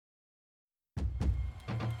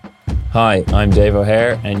Hi, I'm Dave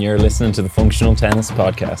O'Hare, and you're listening to the Functional Tennis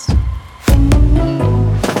Podcast.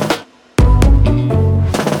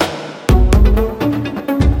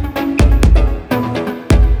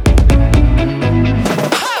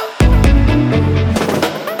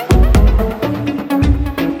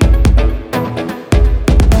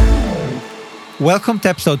 Welcome to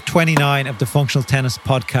episode 29 of the Functional Tennis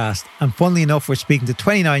Podcast. And funnily enough, we're speaking to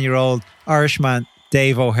 29-year-old Irishman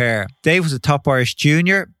Dave O'Hare. Dave was a top Irish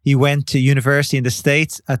junior. He went to university in the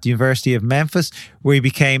States at the University of Memphis, where he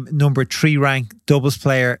became number 3 ranked doubles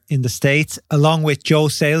player in the States, along with Joe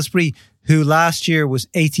Salisbury, who last year was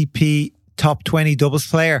ATP top 20 doubles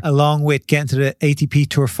player, along with getting to the ATP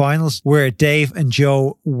Tour Finals, where Dave and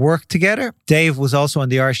Joe worked together. Dave was also on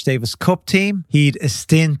the Irish Davis Cup team. He'd a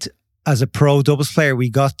stint as a pro doubles player. We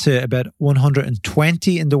got to about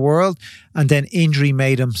 120 in the world, and then injury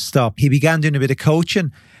made him stop. He began doing a bit of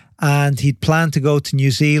coaching, and he'd planned to go to New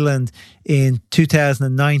Zealand in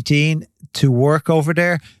 2019 to work over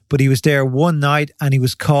there, but he was there one night and he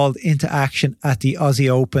was called into action at the Aussie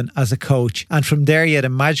Open as a coach. And from there he had a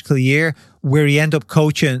magical year where he ended up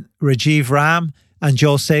coaching Rajiv Ram and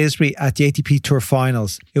Joe Salisbury at the ATP Tour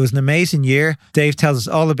Finals. It was an amazing year. Dave tells us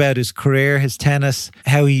all about his career, his tennis,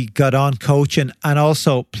 how he got on coaching, and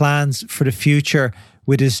also plans for the future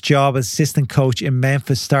with his job as assistant coach in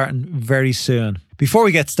Memphis starting very soon. Before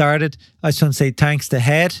we get started, I just want to say thanks to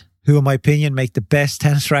Head, who in my opinion make the best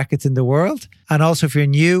tennis rackets in the world. And also if you're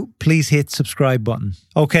new, please hit subscribe button.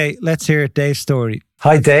 Okay, let's hear Dave's story.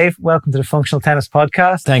 Hi Dave, welcome to the Functional Tennis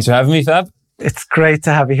Podcast. Thanks for having me, Fab. It's great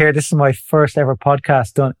to have you here. This is my first ever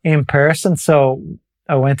podcast done in person. So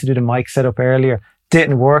I went to do the mic setup earlier.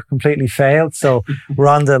 Didn't work, completely failed. So we're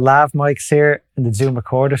on the lav mics here in the Zoom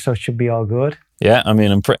recorder, so it should be all good. Yeah, I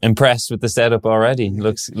mean, I'm impressed with the setup already.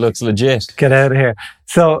 Looks legit. Get out of here.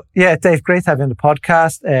 So yeah, Dave, great to have you on the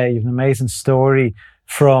podcast. You have an amazing story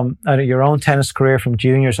from your own tennis career, from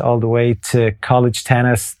juniors all the way to college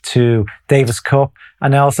tennis, to Davis Cup,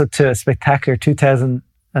 and also to a spectacular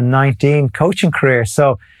 2019 coaching career.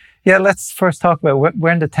 So yeah, let's first talk about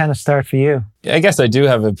when did tennis start for you? I guess I do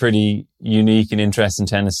have a pretty unique and interesting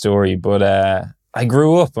tennis story, but I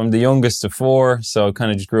grew up, I'm the youngest of 4, so I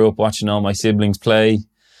kind of just grew up watching all my siblings play.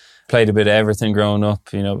 Played a bit of everything growing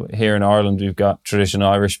up. You know, here in Ireland we've got traditional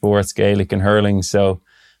Irish sports, Gaelic and hurling, so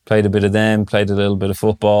played a bit of them, played a little bit of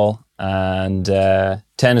football, and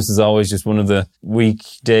tennis is always just one of the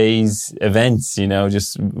weekdays events, you know,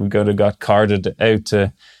 just we got carded out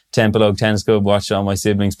to Temple Oak Tennis Club, watched all my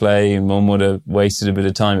siblings play, and Mum would have wasted a bit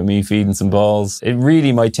of time with me feeding some balls.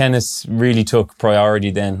 My tennis really took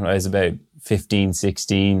priority then when I was about 15,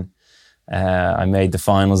 16. I made the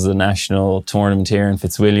finals of the national tournament here in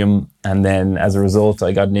Fitzwilliam, and then as a result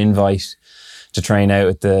I got an invite to train out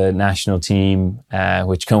with the national team,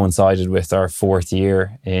 which coincided with our 4th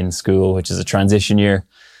year in school, which is a transition year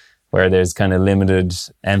where there's kind of limited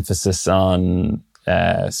emphasis on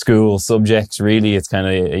school subjects. Really, it's kind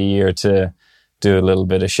of a year to do a little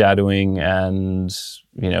bit of shadowing and,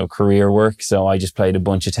 you know, career work. So I just played a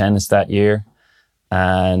bunch of tennis that year.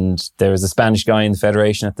 And there was a Spanish guy in the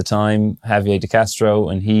federation at the time, Javier de Castro,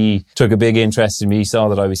 and he took a big interest in me, saw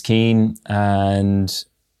that I was keen, and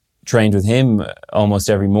trained with him almost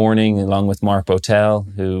every morning, along with Mark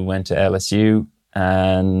Botel, who went to LSU.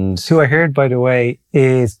 And who I heard, by the way,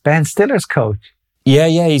 is Ben Stiller's coach. Yeah,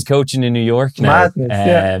 he's coaching in New York now.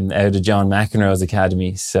 Madness, out of John McEnroe's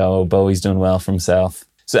academy. So Bowie's done well for himself.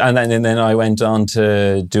 So and then I went on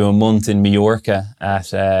to do a month in Mallorca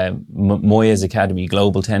at Moya's academy,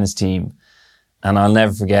 global tennis team. And I'll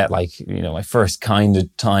never forget, like, you know, my first kind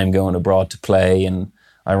of time going abroad to play, and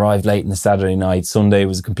I arrived late in the Saturday night. Sunday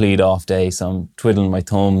was a complete off day, so I'm twiddling my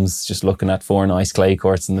thumbs, just looking at 4 nice clay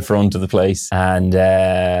courts in the front of the place.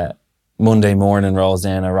 And Monday morning rolls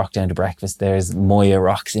in, I rock down to breakfast. There's Moya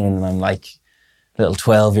rocks in, and I'm like little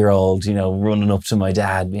 12-year-old, you know, running up to my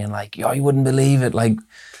dad, being like, "Yo, you wouldn't believe it, like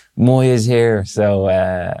Moya's here." So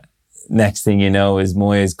next thing you know is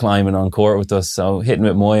Moya's climbing on court with us. So hitting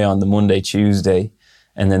with Moya on the Monday, Tuesday,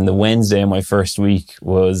 and then the Wednesday of my first week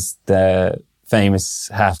was the famous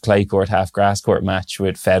half clay court, half grass court match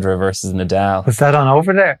with Federer versus Nadal. Was that on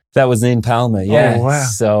over there? That was in Palma, yeah. Oh,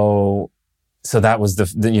 wow. So that was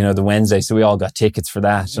the Wednesday. So we all got tickets for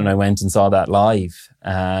that, and I went and saw that live,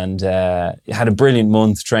 and had a brilliant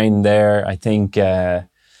month training there. I think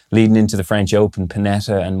leading into the French Open,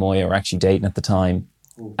 Panetta and Moya were actually dating at the time,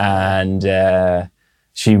 and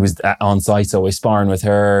she was on site, so I was sparring with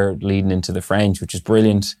her leading into the French, which is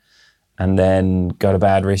brilliant. And then got a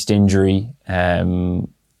bad wrist injury, and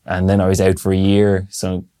then I was out for a year.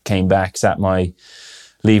 So came back, sat my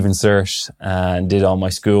leaving cert and did all my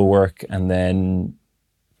schoolwork, and then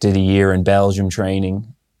did a year in Belgium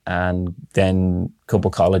training, and then a couple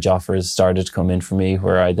college offers started to come in for me,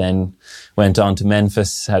 where I then went on to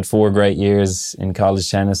Memphis, had 4 great years in college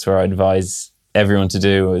tennis, where I advise everyone to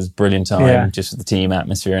do. It was a brilliant time, just with the team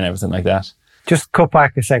atmosphere and everything like that. Just cut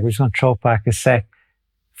back a sec. We're just going to throw back a sec.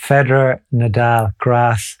 Federer, Nadal,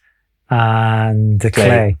 grass, and the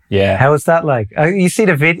clay. Yeah. How is that like? You see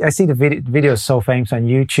the video. I see the video is so famous on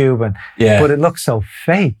YouTube, but it looks so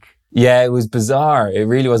fake. Yeah, it was bizarre. It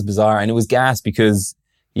really was bizarre, and it was gas because,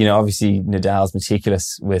 you know, obviously Nadal's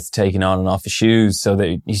meticulous with taking on and off his shoes, so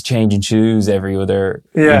that he's changing shoes every other,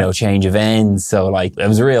 you know, change of ends. So like, it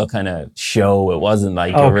was a real kind of show. It wasn't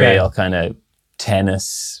like a real kind of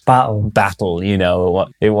tennis battle, you know.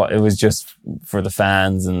 It was just for the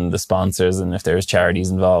fans and the sponsors, and if there was charities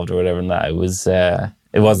involved or whatever. And that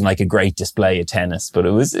it wasn't like a great display of tennis, but it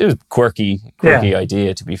was quirky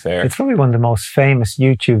idea, to be fair. It's probably one of the most famous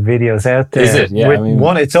YouTube videos out there. Is it? Yeah.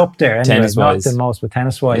 It's up there anyway. Tennis-wise. Not the most, but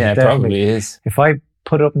tennis-wise. Yeah, it probably is. If I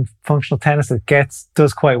put it up in functional tennis, it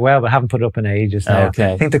does quite well, but I haven't put it up in ages now.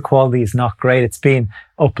 Okay. I think the quality is not great. It's been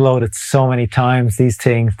uploaded so many times, these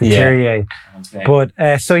things deteriorate. Okay.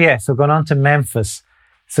 But so going on to Memphis.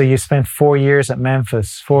 So you spent 4 years at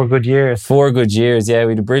Memphis, 4 good years. 4 good years, yeah.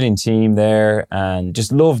 We had a brilliant team there, and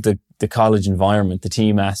just loved the college environment, the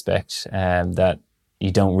team aspect, that you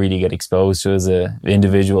don't really get exposed to as a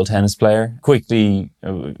individual tennis player. Quickly,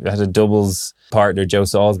 I had a doubles partner, Joe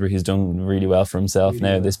Salisbury, who's done really well for himself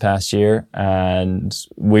now this past year. And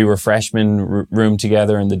we were freshmen, roomed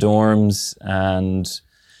together in the dorms, and,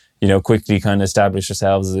 you know, quickly kind of established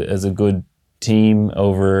ourselves as a good team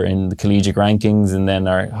over in the collegiate rankings, and then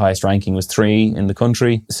our highest ranking was 3 in the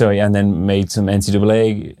country. So and then made some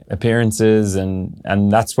NCAA appearances, and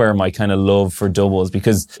that's where my kind of love for doubles,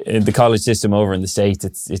 because in the college system over in the States,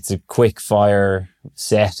 it's a quick fire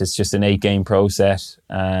set. It's just an 8-game pro set,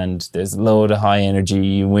 and there's a load of high energy.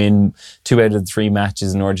 You win 2 out of the 3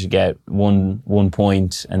 matches in order to get one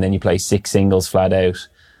point, and then you play 6 singles flat out.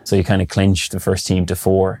 So you kind of clinch the first team to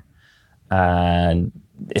 4, and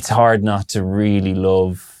it's hard not to really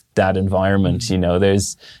love that environment. You know,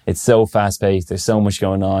 it's so fast paced. There's so much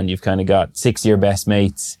going on. You've kind of got 6 of your best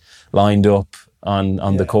mates lined up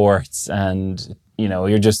on the courts, and, you know,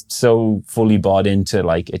 you're just so fully bought into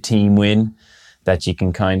like a team win that you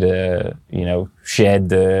can kind of, you know, shed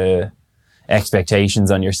the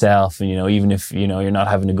expectations on yourself. And, you know, even if, you know, you're not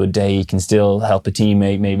having a good day, you can still help a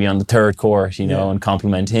teammate maybe on the 3rd court, you know, and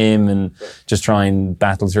compliment him, and just try and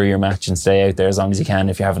battle through your match and stay out there as long as you can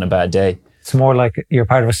if you're having a bad day. It's more like you're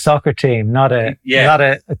part of a soccer team, not a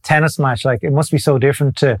tennis match. Like, it must be so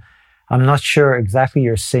different I'm not sure exactly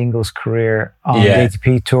your singles career on the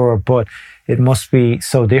ATP tour, but it must be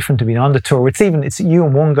so different to be on the tour. It's you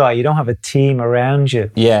and one guy. You don't have a team around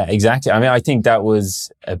you. Yeah, exactly. I mean, I think that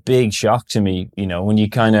was a big shock to me, you know, when you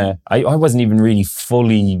I wasn't even really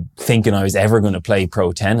fully thinking I was ever going to play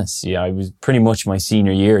pro tennis. Yeah, I was pretty much my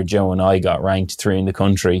senior year. Joe and I got ranked 3 in the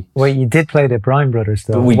country. Well, you did play the Bryan brothers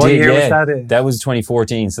though. What year was that in? That was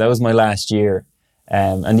 2014. So that was my last year.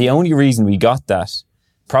 And the only reason we got that,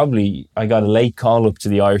 probably I got a late call up to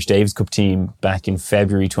the Irish Davis Cup team back in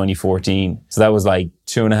February 2014. So that was like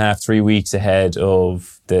 2.5, 3 weeks ahead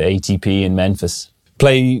of the ATP in Memphis.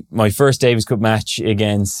 Play my first Davis Cup match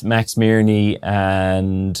against Max Mirny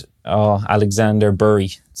and Alexander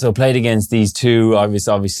Burry. So played against these two.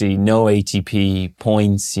 Obviously no ATP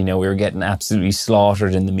points. You know, we were getting absolutely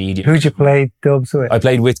slaughtered in the media. Who'd you play dubs with? I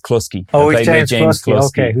played with Kluski. Oh, I played with James Kluski.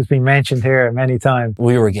 Okay, who's been mentioned here many times.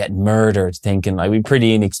 We were getting murdered, thinking like we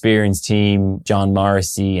pretty inexperienced team. John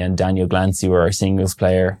Morrissey and Daniel Glancy were our singles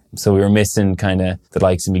player. So we were missing kind of the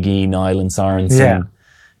likes of McGee, Niall and Sorensen. Yeah.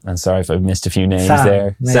 And sorry if I've missed a few names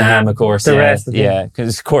there. Sam, of course. The rest of them. Yeah,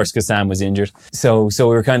 because Sam was injured. So we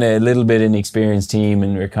were kind of a little bit inexperienced team,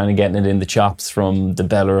 and we were kind of getting it in the chops from the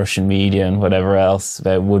Belarusian media and whatever else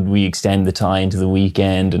about would we extend the tie into the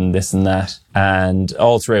weekend and this and that. And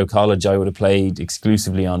all throughout college, I would have played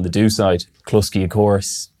exclusively on the deuce side. Kluski, of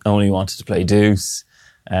course, only wanted to play deuce.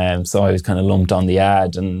 So I was kind of lumped on the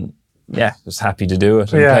ad, and yeah, was happy to do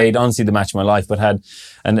it. And played honestly the match of my life, but had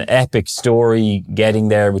an epic story getting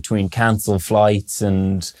there between cancelled flights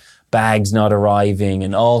and bags not arriving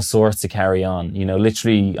and all sorts of carry on. You know,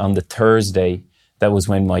 literally on the Thursday, that was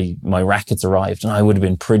when my rackets arrived, and I would have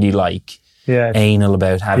been pretty anal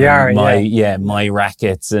about having my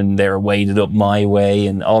rackets, and they were weighted up my way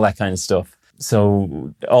and all that kind of stuff.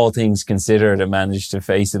 So all things considered, I managed to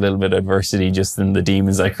face a little bit of adversity just in the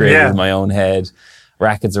demons I created in my own head.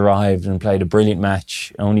 rackets arrived and played a brilliant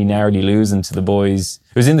match, only narrowly losing to the boys.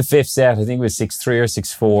 It was in the fifth set. I think it was 6-3 or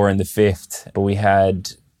 6-4 in the fifth, but we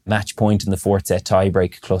had match point in the fourth set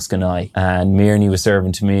tiebreak, Klusk and I. And Mirny was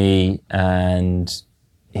serving to me and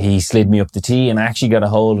he slid me up the tee and I actually got a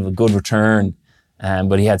hold of a good return.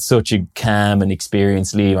 But he had such a calm and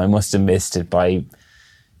experienced lead. I must have missed it by,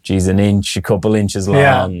 an inch, a couple inches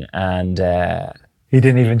long. Yeah. And he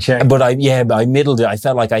didn't even check. But I middled it. I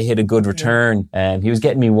felt like I hit a good return. He was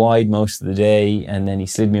getting me wide most of the day, and then he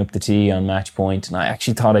slid me up the tee on match point, and I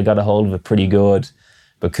actually thought I got a hold of it pretty good.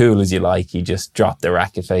 But cool as you like, he just dropped the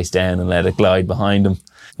racket face down and let it glide behind him,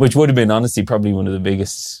 which would have been honestly probably one of the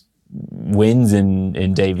biggest wins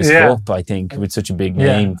in Davis Cup, I think, with such a big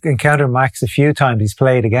name. Encountered Max a few times. He's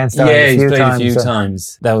played against he's played a few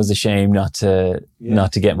times. That was a shame not to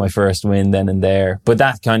get my first win then and there. But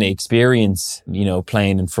that kind of experience,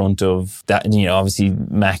 playing in front of that, obviously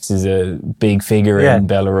Max is a big figure in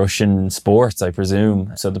Belarusian sports, I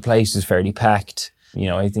presume. So the place was fairly packed.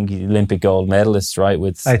 I think he's Olympic gold medalist, right,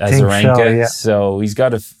 with Azarenka. So he's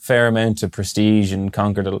got a fair amount of prestige and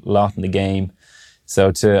conquered a lot in the game. So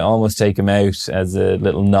to almost take him out as a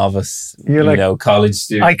little novice, college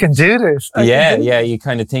student. I can do this. You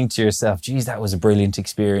kind of think to yourself, geez, that was a brilliant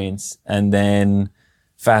experience. And then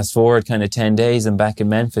fast forward kind of 10 days, I'm back in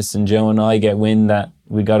Memphis and Joe and I get wind that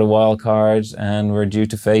we got a wild card and we're due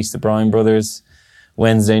to face the Bryan brothers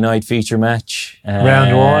Wednesday night feature match.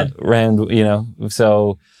 Round one.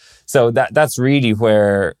 So that's really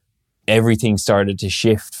where everything started to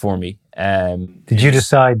shift for me. Did you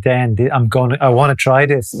decide then, I want to try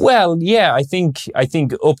this? Well, yeah, I think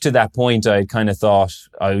up to that point, I kind of thought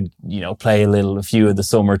I would, play a few of the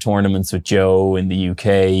summer tournaments with Joe in the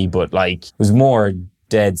UK, but it was more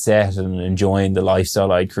dead set and enjoying the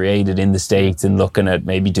lifestyle I'd created in the States and looking at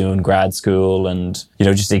maybe doing grad school and,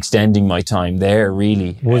 just extending my time there,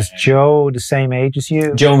 really. Was Joe the same age as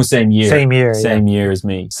you? Joe was same year. Same year as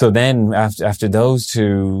me. So then after those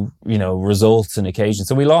two, results and occasions,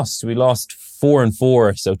 so we lost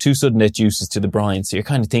 4-4, so 2 sudden death juices to the Bryans. So you're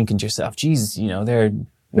kind of thinking to yourself, Jesus, they're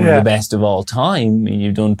one of the best of all time and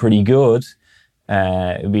you've done pretty good.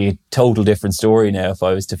 It'd be a total different story now if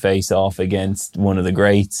I was to face off against one of the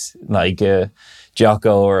greats like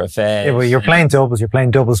Jocko or a Fed. Yeah, well, you're playing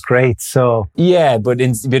doubles great, so... Yeah, but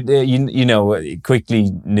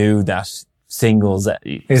quickly knew that singles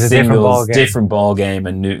is a different ball game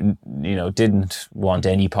and knew, didn't want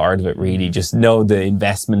any part of it really. Just know the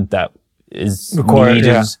investment that is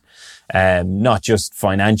needed, not just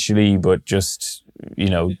financially, but just,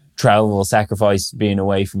 travel, sacrifice, being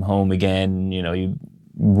away from home again. You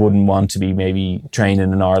wouldn't want to be maybe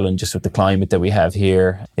training in Ireland just with the climate that we have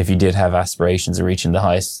here if you did have aspirations of reaching the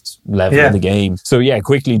highest level of the game. So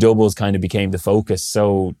quickly doubles kind of became the focus.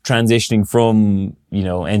 So transitioning from,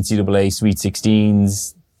 NCAA Sweet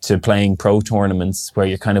 16s to playing pro tournaments where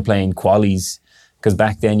you're kind of playing qualies, because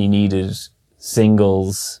back then you needed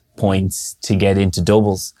singles points to get into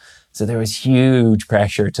doubles. So there was huge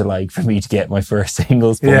pressure for me to get my first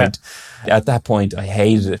singles point. Yeah. At that point, I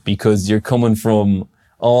hated it because you're coming from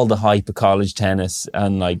all the hype of college tennis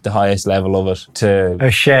and the highest level of it to a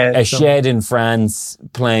shed in France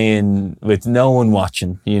playing with no one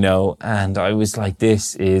watching, and I was like,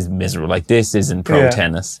 this is miserable. This isn't pro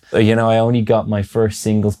tennis. I only got my first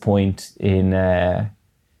singles point in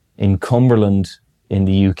Cumberland in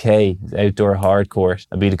the UK, outdoor hard court.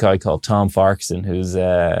 I beat a guy called Tom Farquharson, who's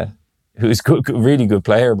really good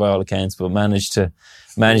player by all accounts, but managed to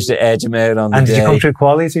edge him out on the day. And did you come through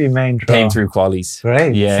qualies or you main draw? Came through qualies.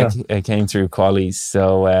 Great. Yeah, I came through qualies.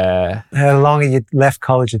 So how long had you left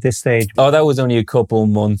college at this stage? Oh, that was only a couple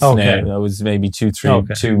months now. That was maybe 2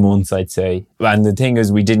 months, I'd say. And the thing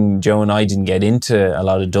is, Joe and I didn't get into a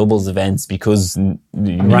lot of doubles events because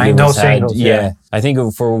no singles. Yeah. I think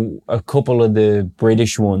for a couple of the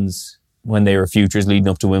British ones, when they were futures leading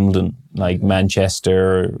up to Wimbledon, like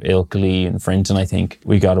Manchester, Ilkley and Frinton, I think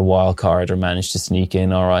we got a wild card or managed to sneak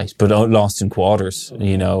in all right, but lost in quarters,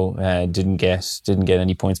 didn't get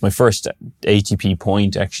any points. My first ATP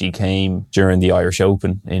point actually came during the Irish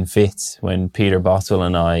Open in Fitz when Peter Boswell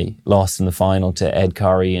and I lost in the final to Ed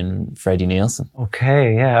Corrie and Freddie Nielsen.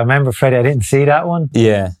 Okay, yeah, I remember Freddie. I didn't see that one.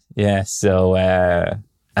 Yeah, so...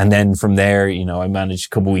 and then from there, I managed a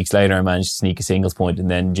couple of weeks later, I managed to sneak a singles point, and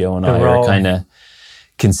then Joe and I are kind of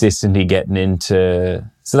consistently getting into,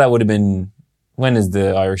 so that would have been, when is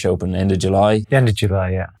the Irish Open? End of July? End of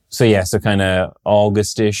July, yeah. So kind of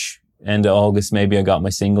August-ish, end of August, maybe I got my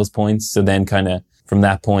singles points. So then kind of from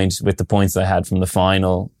that point, with the points I had from the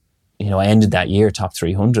final, I ended that year top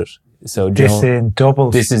 300. So This in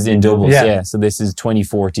doubles. This is in doubles, yeah. So this is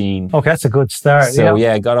 2014. Okay, that's a good start. So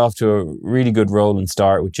yeah, got off to a really good rolling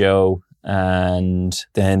start with Joe. And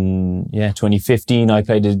then 2015 I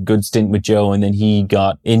played a good stint with Joe, and then he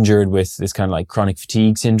got injured with this kind of like chronic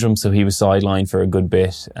fatigue syndrome, so he was sidelined for a good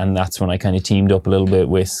bit, and that's when I kind of teamed up a little bit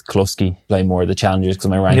with Kluski, play more of the challengers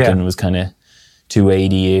because my ranking was kind of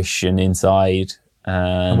 280-ish and inside.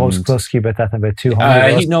 And what was Kluski about that? About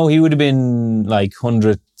 200? He would have been like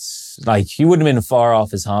hundreds. Like he wouldn't have been far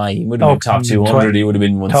off his high. He would have been top 200. He would have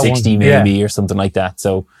been 160 maybe or something like that.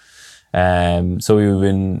 So we've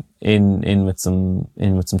been in with some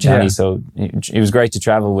chatty. So it was great to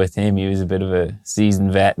travel with him. He was a bit of a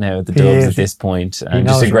seasoned vet now at the Dubs at this point, and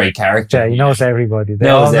just a great character. Yeah, he knows everybody. They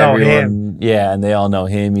knows all know everyone. Him. Yeah, and they all know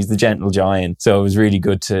him. He's the gentle giant. So it was really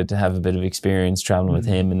good to have a bit of experience traveling with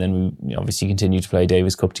him. And then we obviously continued to play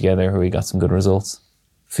Davis Cup together, where we got some good results.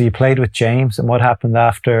 So you played with James, and what happened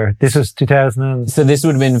after? This was 2000. So this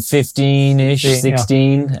would have been 15-ish,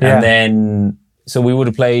 16, and then. So we would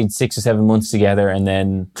have played 6 or 7 months together, and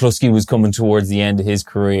then Kluski was coming towards the end of his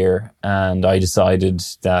career, and I decided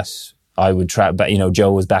that I would try. But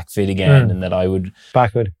Joe was back fit again, and that I would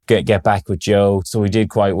get back with Joe. So we did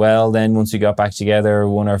quite well. Then once we got back together,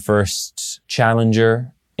 won our first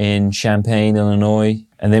challenger in Champaign, Illinois.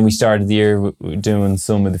 And then we started the year doing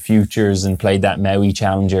some of the futures and played that Maui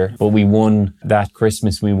Challenger. But we won that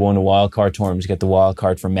Christmas. We won a wildcard tournament to get the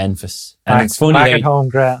wildcard for Memphis. And it's funny. Back at home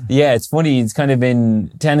ground. Yeah, it's funny. It's kind of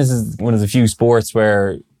been, tennis is one of the few sports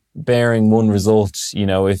where bearing one result,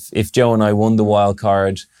 if Joe and I won the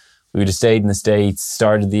wildcard, we would have stayed in the States,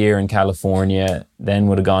 started the year in California, then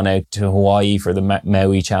would have gone out to Hawaii for the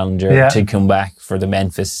Maui Challenger to come back for the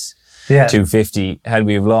Memphis 250. Had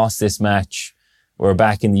we have lost this match, we're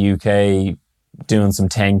back in the UK doing some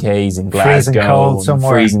 10Ks in Glasgow.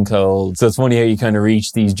 Freezing cold. So it's funny how you kind of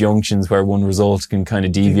reach these junctions where one result can kind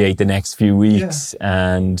of deviate the next few weeks.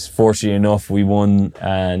 Yeah. And fortunately enough, we won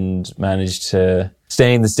and managed to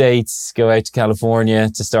stay in the States, go out to California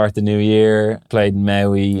to start the new year, played in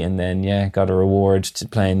Maui, and then, got a reward to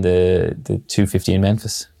playing the 250 in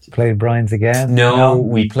Memphis. You played Brian's again? No,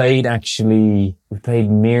 we played Mirny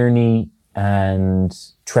and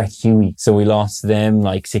Trek Huey. So we lost to them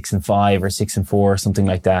like 6-5 or 6-4 or something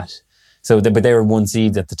like that. So, but they were 1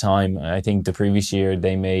 seeds at the time. I think the previous year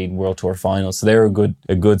they made World Tour finals. So they were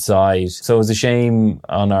a good side. So it was a shame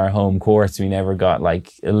on our home courts we never got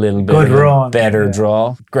like a little bit of a better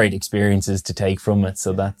draw. Great experiences to take from it.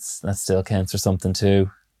 So that still counts for something too.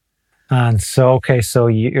 And so, so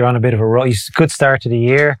you're on a bit of a roll. Good start to the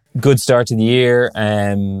year. Good start to the year.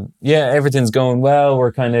 Everything's going well.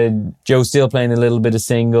 We're Joe's still playing a little bit of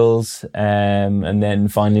singles, and then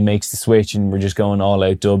finally makes the switch, and we're just going all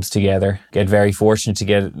out dubs together. Get very fortunate to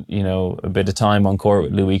get, a bit of time on court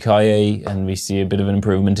with Louis Kaye, and we see a bit of an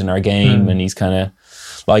improvement in our game, and he's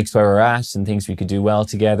likes where we're at and thinks we could do well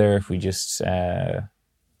together if we just,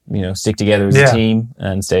 stick together as a team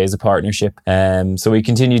and stay as a partnership. So we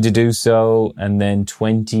continue to do so. And then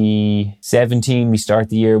 2017, we start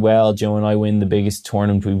the year well. Joe and I win the biggest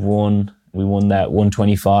tournament we've won. We won that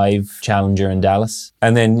 125 Challenger in Dallas.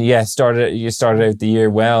 And then, started out the year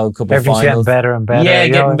well. A couple of finals. Getting better and better. Yeah,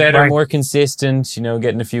 getting better, more consistent,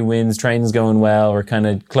 getting a few wins. Training's going well. We're kind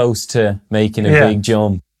of close to making a big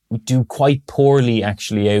jump. We do quite poorly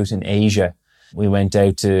actually out in Asia. We went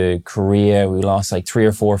out to Korea. We lost like 3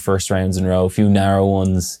 or 4 first rounds in a row, a few narrow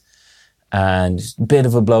ones, and a bit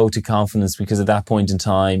of a blow to confidence because at that point in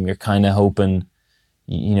time, you're kind of hoping,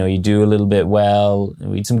 you do a little bit well.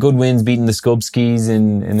 We had some good wins beating the Skubskis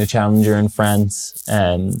in the Challenger in France.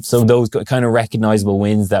 So those kind of recognizable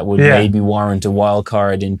wins that would maybe warrant a wild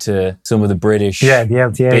card into some of the British the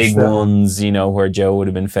LTA big stuff. ones, where Joe would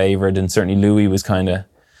have been favoured, and certainly Louis was kind of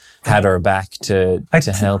had our back to help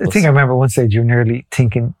us. I think I remember one stage you were nearly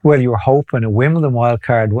thinking, you were hoping a Wimbledon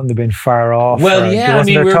wildcard wouldn't have been far off. Well,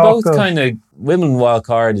 we were both Wimbledon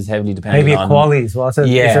wildcard is heavily dependent on... Maybe qualies, was it?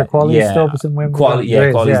 Yeah. Is there qualies dubs in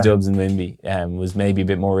Wimbledon? Qualies dubs in Wimby was maybe a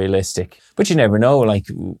bit more realistic. But you never know, like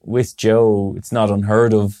with Joe, it's not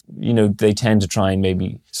unheard of. They tend to try and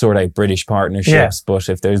maybe sort out British partnerships, but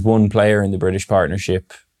if there's one player in the British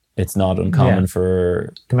partnership, it's not uncommon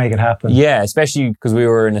to make it happen. Yeah, especially because we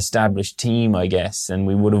were an established team, I guess, and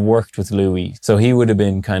we would have worked with Louis. So he would have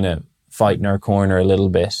been kind of fighting our corner a little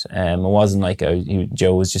bit. It wasn't like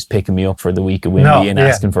Joe was just picking me up for the week of Wimby and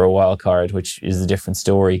asking for a wild card, which is a different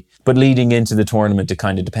story. But leading into the tournament, it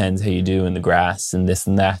kind of depends how you do in the grass and this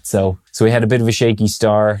and that. So we had a bit of a shaky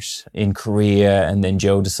start in Korea, and then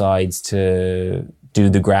Joe decides to do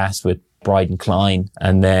the grass with Bryden Klein.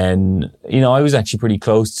 And then, I was actually pretty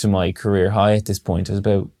close to my career high at this point. I was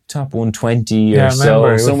about top 120 or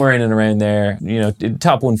so, somewhere in and around there,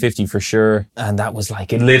 top 150 for sure. And that was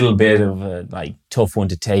like a little bit of a tough one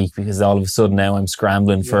to take, because all of a sudden now I'm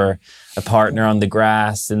scrambling for a partner on the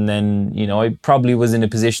grass. And then, I probably was in a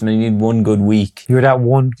position I need one good week. You were that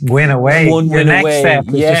one win away. Your next step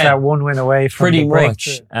was just that one win away from pretty the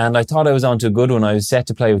breakthrough. much. And I thought I was onto a good one. I was set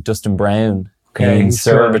to play with Dustin Brown in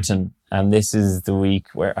Surbiton. And this is the week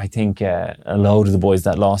where I think a load of the boys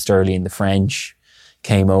that lost early in the French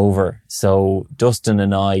came over. So Dustin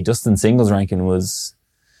singles ranking was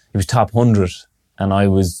top 100 and I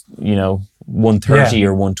was, 130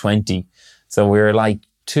 or 120. So we were like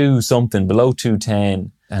 2 something, below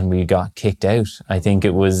 210, and we got kicked out. I think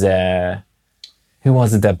it was, who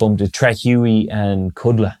was it that bumped it? Trek Huey and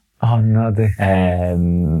Kudla. Oh no, they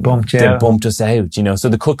bumped you They out. bumped us out, So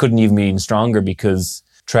the cut couldn't even be any stronger because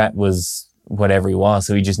Tret was whatever he was,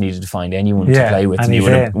 so he just needed to find anyone to play with, and he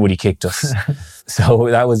would have kicked us. So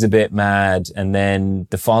that was a bit mad. And then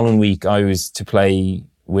the following week I was to play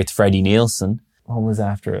with Freddie Nielsen. What was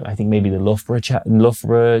after? I think maybe the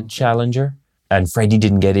Loughborough Challenger. And Freddie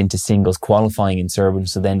didn't get into singles qualifying in Surbiton,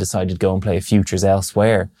 so then decided to go and play a futures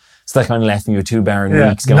elsewhere. So that kind of left me with 2 barren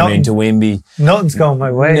weeks going into Wimby. Nothing's going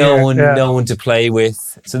my way. No one to play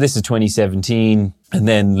with. So this is 2017. And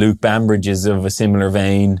then Luke Bambridge is of a similar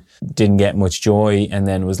vein. Didn't get much joy. And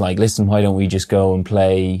then was like, listen, why don't we just go and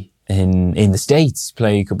play in the States?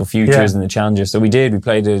 Play a couple of futures in the Challenger. So we did. We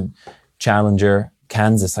played a Challenger,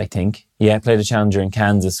 Kansas, I think. Yeah, played a Challenger in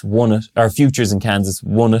Kansas, won it. Or futures in Kansas,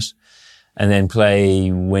 won it. And then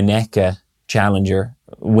play Winnetka Challenger,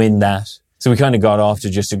 win that. So we kind of got off to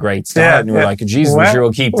just a great start, and we were like, Jesus, we're sure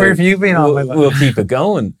we'll keep where have you been on with we'll keep it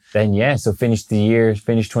going. Then so finished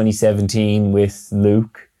 2017 with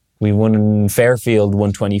Luke. We won in Fairfield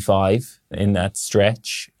 125 in that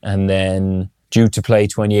stretch, and then due to play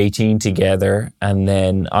 2018 together, and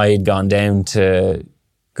then I had gone down to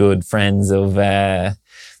good friends of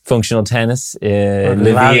functional tennis,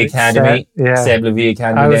 Levy Academy, Seb Levy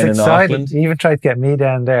Academy down in Auckland. He even tried to get me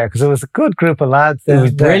down there because it was a good group of lads. It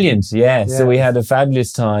was brilliant, yeah. So we had a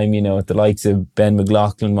fabulous time, at the likes of Ben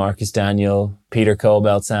McLaughlin, Marcus Daniel, Peter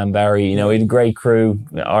Cobelt, Sam Barry. We had a great crew.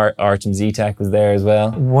 Artem Zitak was there as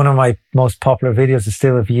well. One of my most popular videos is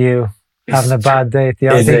still of you having a bad day at the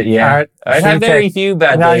office. Is it? Yeah. I have very few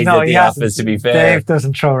bad days at the office, to be fair. Dave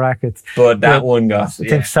doesn't throw rackets. But that one got... I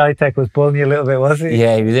think Sitek was bullying you a little bit, was he?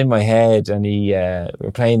 Yeah, he was in my head, and we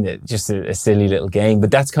were playing just a silly little game.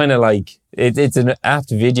 But that's kind of like... It's an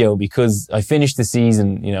apt video because I finished the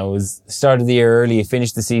season, it was the start of the year early. I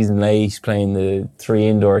finished the season late, playing the 3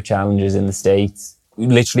 indoor challenges in the States. We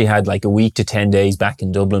literally had like a week to 10 days back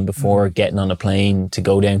in Dublin before getting on a plane to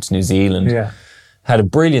go down to New Zealand. Yeah. Had a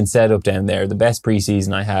brilliant setup down there. The best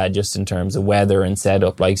pre-season I had just in terms of weather and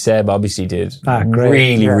setup. Like Seb obviously did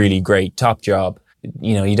really great. Top job.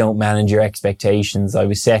 You don't manage your expectations. I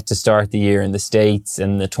was set to start the year in the States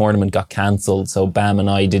and the tournament got cancelled. So Bam and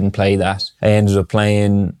I didn't play that. I ended up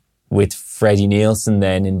playing with Freddie Nielsen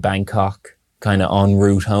then in Bangkok, kind of en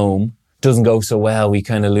route home. Doesn't go so well. We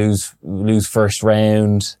kind of lose first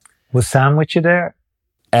round. Was Sam with you there?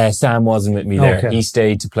 Sam wasn't with me there. Okay. He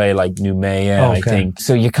stayed to play like Noumea, I think.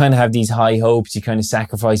 So you kind of have these high hopes. You kind of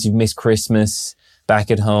sacrifice. You've missed Christmas back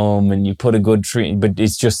at home and you put a good treat, but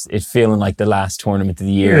it's feeling like the last tournament of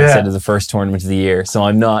the year instead of the first tournament of the year. So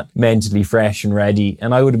I'm not mentally fresh and ready.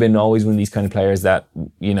 And I would have been always one of these kind of players that,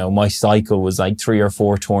 my cycle was like 3 or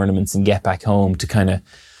 4 tournaments and get back home to kind of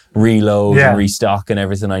reload and restock and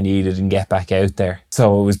everything I needed and get back out there.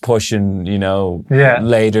 So I was pushing,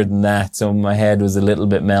 later than that. So my head was a little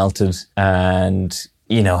bit melted and,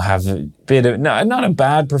 have a bit of, not a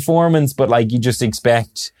bad performance, but like you just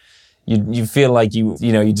expect, you feel like you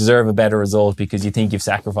deserve a better result because you think you've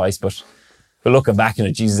sacrificed, but looking back on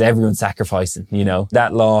it, Jesus, everyone's sacrificing,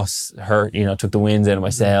 That loss hurt, took the winds out of my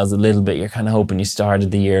sails a little bit. You're kind of hoping you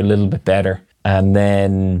started the year a little bit better. And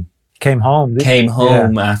then Came home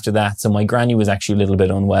after that. So my granny was actually a little bit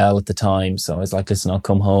unwell at the time. So I was like, listen, I'll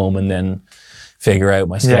come home and then figure out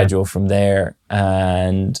my schedule from there.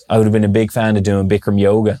 And I would have been a big fan of doing Bikram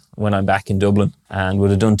yoga when I'm back in Dublin and would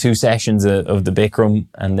have done 2 sessions of the Bikram.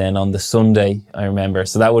 And then on the Sunday, I remember.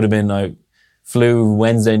 So that would have been, I flew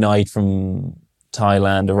Wednesday night from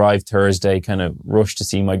Thailand, arrived Thursday, kind of rushed to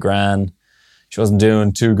see my gran. She wasn't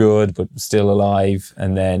doing too good, but still alive.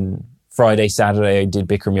 And then Friday, Saturday, I did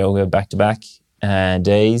Bikram yoga back-to-back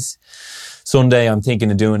days. Sunday, I'm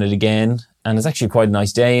thinking of doing it again. And it's actually quite a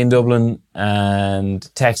nice day in Dublin, and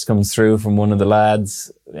text comes through from one of the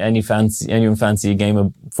lads. Anyone fancy a game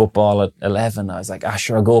of football at 11? I was like,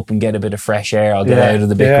 sure, I'll go up and get a bit of fresh air. I'll get out of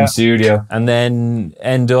the Bickham studio. And then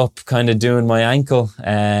end up kind of doing my ankle.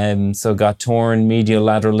 So got torn medial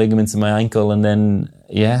lateral ligaments in my ankle, and then,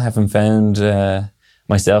 haven't found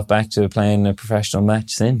myself back to playing a professional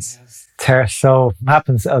match since. So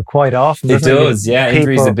happens quite often. It does,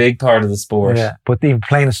 Injury is a big part of the sport. Yeah, but even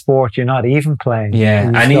playing a sport, you're not even playing.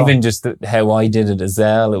 Yeah, and even just how I did it as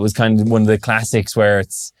well. It was kind of one of the classics where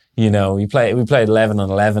it's, we played 11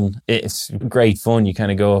 on 11. It's great fun. You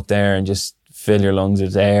kind of go up there and just fill your lungs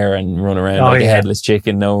with air and run around like a headless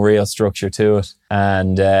chicken, no real structure to it.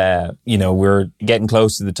 And, we're getting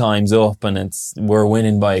close to the time's up, and we're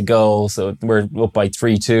winning by a goal. So we're up by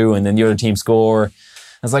 3-2, and then the other team score.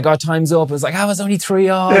 I was like, time's up. I was like, it's only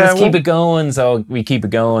 3-all. Let's keep it going. So we keep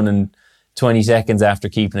it going, and 20 seconds after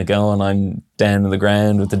keeping it going, I'm down on the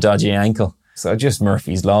ground with the dodgy ankle. So just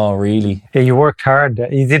Murphy's Law, really. Yeah, you worked hard.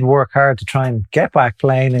 You did work hard to try and get back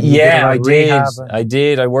playing. And I did. I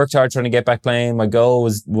did. I worked hard trying to get back playing. My goal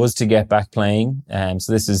was to get back playing.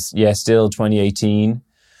 So this is, still 2018.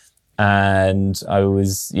 And I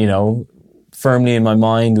was, firmly in my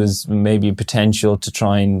mind was maybe a potential to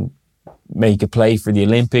try and make a play for the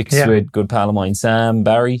Olympics with good pal of mine, Sam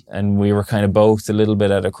Barry, and we were kind of both a little bit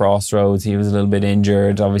at a crossroads. He was a little bit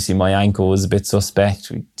injured. Obviously my ankle was a bit suspect.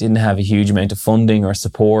 We didn't have a huge amount of funding or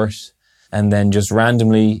support. And then just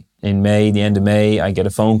randomly in May, the end of May, I get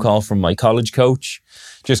a phone call from my college coach,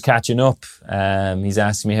 just catching up. He's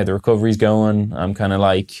asking me how the recovery's going. I'm kind of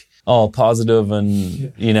like all positive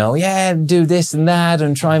and, do this and that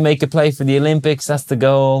and try and make a play for the Olympics. That's the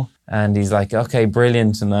goal. And he's like, okay,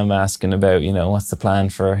 brilliant. And I'm asking about, what's the plan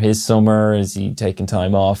for his summer? Is he taking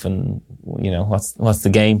time off? And, what's the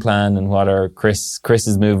game plan? And what are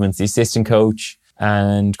Chris's movements, the assistant coach?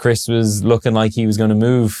 And Chris was looking like he was going to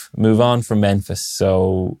move on from Memphis.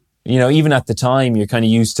 So, even at the time, you're kind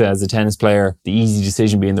of used to, as a tennis player, the easy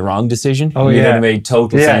decision being the wrong decision. It made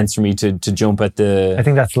total sense for me to jump at the... I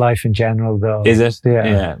think that's life in general, though. Is it?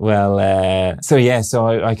 Yeah. Well, so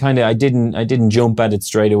I didn't jump at it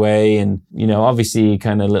straight away. And, obviously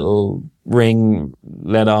kind of little ring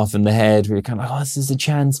let off in the head where you're kind of, this is a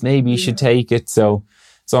chance. Maybe you should take it. So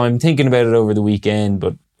I'm thinking about it over the weekend,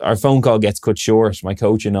 but our phone call gets cut short, my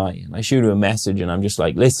coach and I shoot him a message and I'm just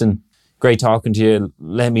like, listen, great talking to you.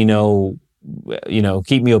 Let me know,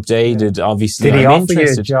 keep me updated. Obviously, did he I'm offer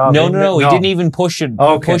interested. you a job? No. He didn't even push it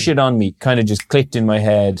on me. Kind of just clicked in my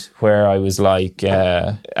head where I was like,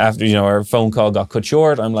 after, our phone call got cut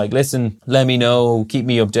short, I'm like, listen, let me know, keep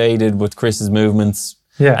me updated with Chris's movements.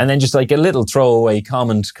 Yeah. And then just like a little throwaway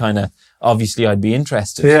comment kind of, obviously I'd be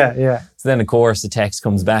interested. Yeah. So then, of course, the text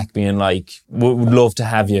comes back being like, would love to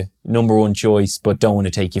have you, number one choice, but don't want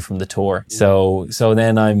to take you from the tour. So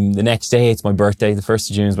then the next day, it's my birthday. The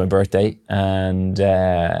 1st of June is my birthday. And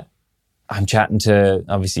I'm chatting to,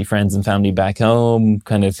 obviously, friends and family back home,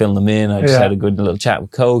 kind of filling them in. I just had a good little chat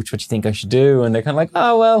with coach. What do you think I should do? And they're kind of like,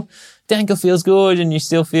 oh, well, the ankle feels good and you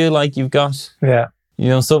still feel like you've got...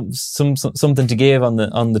 something to give on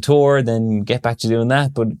the tour, then get back to doing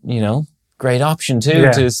that. But, great option too,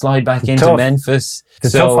 to slide back into Memphis.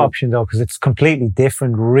 It's a tough option though, because it's completely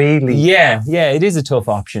different, really. Yeah, it is a tough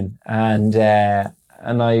option. And I,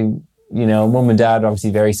 mum and dad are obviously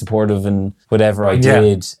very supportive in whatever I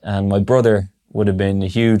did. And my brother would have been a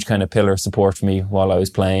huge kind of pillar of support for me while I was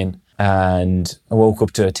playing. And I woke up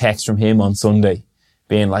to a text from him on Sunday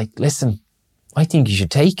being like, listen, I think you should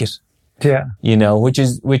take it. Yeah. Which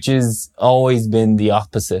is always been the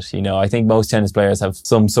opposite. I think most tennis players have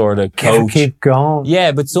some sort of coach. Keep going.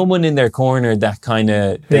 Yeah, but someone in their corner that kind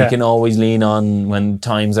of, they can always lean on when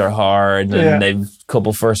times are hard and they've a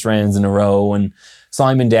couple first rounds in a row. And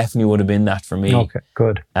Simon definitely would have been that for me. Okay,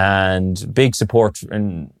 good. And big support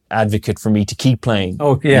and advocate for me to keep playing.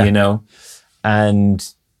 Oh, yeah. And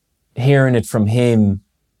hearing it from him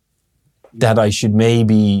that I should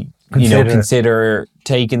maybe... consider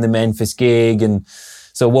taking the Memphis gig. And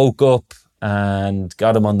so woke up and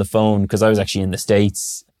got him on the phone because I was actually in the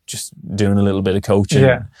States just doing a little bit of coaching.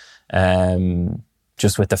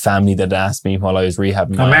 Just with the family that asked me while I was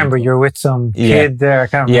rehabbing. I remember you were with some kid there. I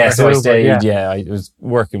can't remember. Yeah, so I stayed. I was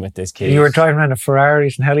working with this kid. You were driving around in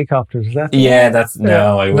Ferraris and helicopters, is that? Yeah,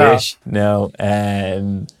 I wish. No.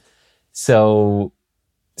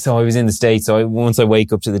 So I was in the States. So once I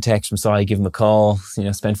wake up to the text from Si, give him a call,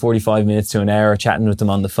 spend 45 minutes to an hour chatting with them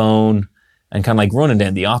on the phone and kind of like running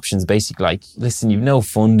down the options, basically like, listen, you've no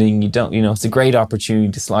funding. You don't, it's a great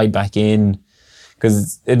opportunity to slide back in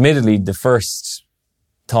because admittedly the first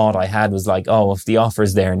thought I had was like, oh, if the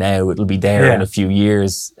offer's there now, it'll be there in a few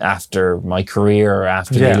years after my career or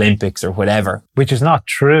after the Olympics or whatever. Which is not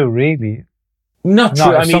true, really. Not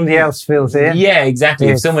true. If somebody else fills in. Yeah, exactly.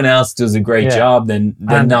 If someone else does a great job, then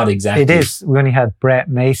not exactly. It is. We only had Brett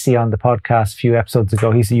Macy on the podcast a few episodes ago.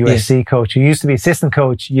 He's a USC coach. He used to be assistant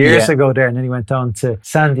coach years ago there, and then he went on to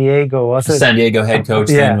San Diego, was it? San Diego head coach,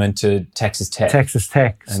 then went to Texas Tech.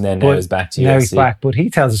 And then now he's back to USC. Now he's back. But he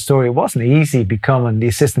tells a story. It wasn't easy becoming the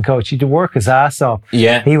assistant coach. He had to work his ass off.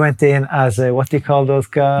 Yeah. He went in as a, what do you call those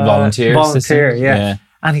guys? Volunteer, yeah.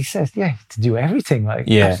 And he says, to do everything,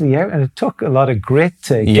 absolutely everything. And it took a lot of grit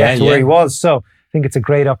to get to where he was. So I think it's a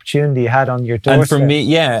great opportunity you had on your doorstep.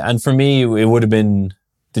 And for me, it would have been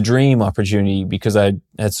the dream opportunity because I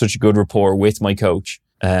had such a good rapport with my coach.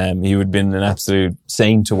 He would have been an absolute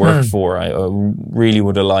saint to work for. I really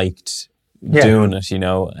would have liked doing it,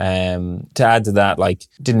 To add to that,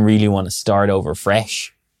 didn't really want to start over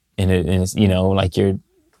fresh in you're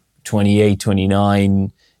 28,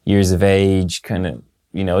 29 years of age, kind of,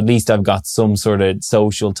 at least I've got some sort of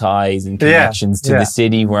social ties and connections to the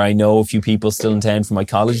city where I know a few people still in town from my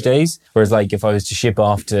college days. Whereas if I was to ship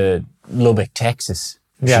off to Lubbock, Texas,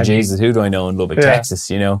 Jesus, who do I know in Lubbock,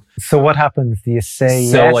 Texas, So what happens? Do you say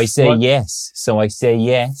yes? So I say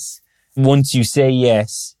yes. Once you say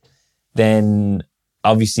yes, then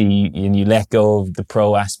obviously, and you let go of the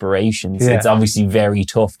pro aspirations, it's obviously very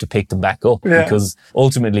tough to pick them back up because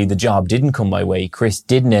ultimately the job didn't come my way. Chris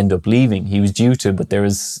didn't end up leaving. He was due to, but there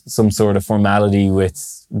was some sort of formality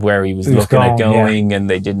with where he was looking at going and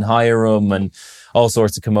they didn't hire him and all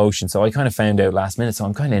sorts of commotion. So I kind of found out last minute. So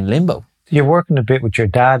I'm kind of in limbo. You're working a bit with your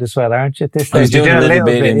dad as well, aren't you? At this I was doing a little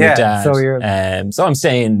bit in with dad. So so I'm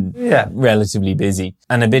saying relatively busy.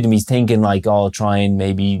 And a bit of me's thinking I'll try and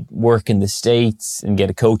maybe work in the States and get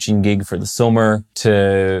a coaching gig for the summer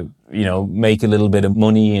to, make a little bit of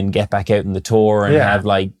money and get back out on the tour and have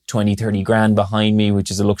 20, 30 grand behind me,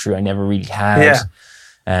 which is a luxury I never really had.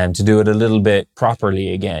 To do it a little bit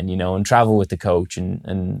properly again, and travel with the coach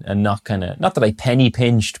and not not that I penny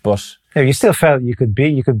pinched, but you still felt you could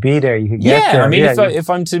be there, you could get there. I mean, if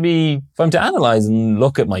I'm to analyze and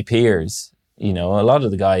look at my peers, a lot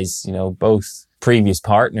of the guys, both previous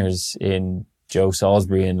partners in Joe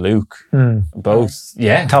Salisbury and Luke, both,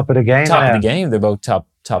 top of the game. Top of the game. They're both top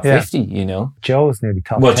 50, Joe's nearly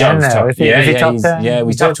top 10 now. Is he top 10? Yeah,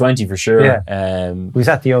 he's top 20 for sure. Yeah. He was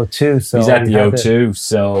at the O2. So he's at the O2.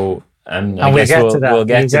 So, and I guess we'll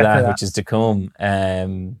get to that, which is to come.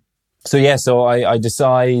 So I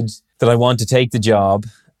decide that I want to take the job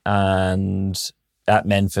and at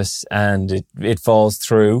Memphis and it falls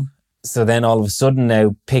through. So then all of a sudden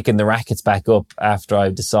now picking the rackets back up after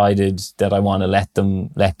I've decided that I want to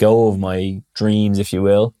let go of my dreams, if you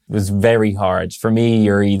will, was very hard. For me,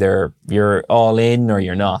 you're all in or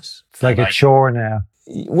you're not. It's like a chore now.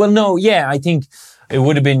 Well, no, I think it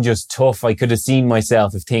would have been just tough. I could have seen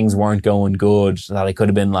myself if things weren't going good, that I could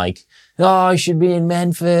have been I should be in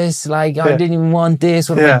Memphis. I didn't even want this.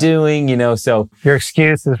 What am I doing? So your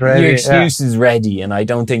excuse is ready. Your excuse is ready. And I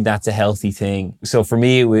don't think that's a healthy thing. So for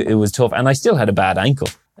me, it was tough. And I still had a bad ankle,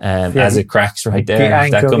 as it cracks right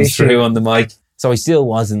there. That comes through on the mic. So I still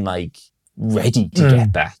wasn't ready to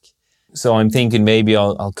get back. So I'm thinking maybe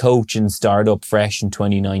I'll coach and start up fresh in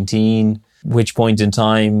 2019, which point in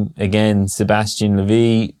time, again, Sebastian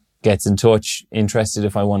Levy gets in touch, interested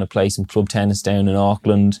if I want to play some club tennis down in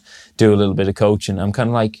Auckland, do a little bit of coaching. I'm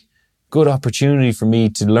kind of good opportunity for me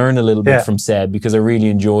to learn a little bit from Seb because I really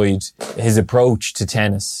enjoyed his approach to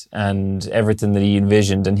tennis and everything that he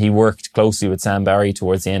envisioned. And he worked closely with Sam Barry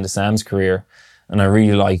towards the end of Sam's career. And I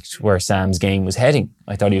really liked where Sam's game was heading.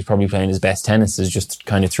 I thought he was probably playing his best tennis, is just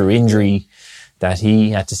kind of through injury that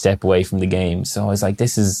he had to step away from the game. So I was like,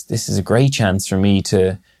 this is a great chance for me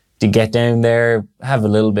to get down there, have a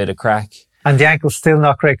little bit of crack. And the ankle's still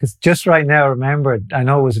not great because just right now, remember, I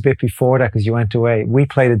know it was a bit before that because you went away. We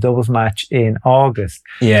played a doubles match in August.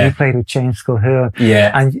 Yeah. We played with James Sculhill.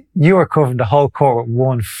 Yeah. And you were covering the whole court with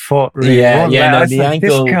 1 foot. Really. The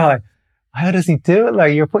ankle. This guy, how does he do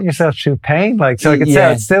it? You're putting yourself through pain. So I could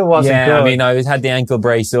tell it still wasn't good. I mean, I had the ankle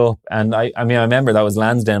brace up and I remember that was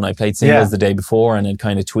Lansdowne. I played singles the day before and had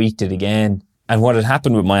kind of tweaked it again. And what had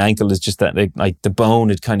happened with my ankle is just that the bone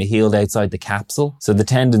had kind of healed outside the capsule. So the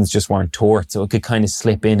tendons just weren't taut. So it could kind of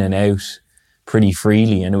slip in and out pretty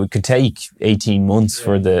freely. And it could take 18 months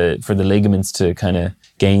for the ligaments to kind of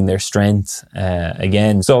gain their strength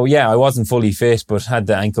again. So I wasn't fully fit, but had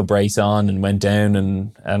the ankle brace on and went down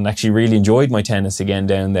and actually really enjoyed my tennis again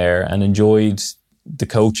down there and enjoyed the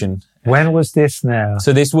coaching. When was this now?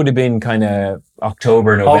 So this would have been kind of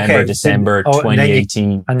October, November, December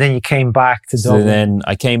 2018. And then you came back to Dublin. So then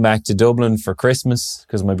I came back to Dublin for Christmas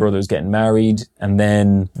because my brother was getting married. And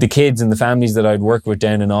then the kids and the families that I'd worked with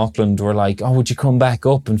down in Auckland were like, oh, would you come back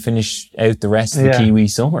up and finish out the rest of the Kiwi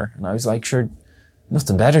summer? And I was like, sure,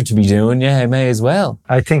 nothing better to be doing. Yeah, I may as well.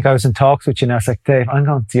 I think I was in talks with you and I was like, Dave, I'm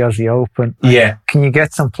going to the Aussie Open. Yeah. Can you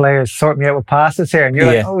get some players, sort me out with passes here? And you're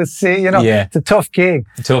like, oh, see, it's a tough gig.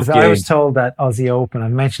 Tough gig. I was told that Aussie Open, I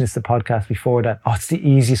mentioned this in the podcast before, that, it's the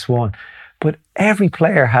easiest one. But every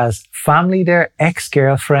player has family there,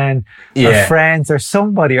 ex-girlfriend, or friends, or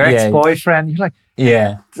somebody, or ex-boyfriend. You're like,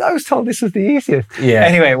 I was told this was the easiest. Yeah.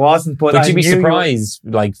 Anyway, it wasn't. But you'd be surprised,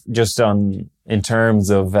 like, just in terms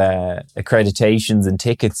of accreditations and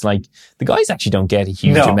tickets, like, the guys actually don't get a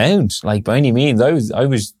huge amount, like, by any means. I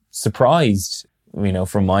was surprised,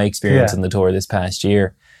 from my experience on the tour this past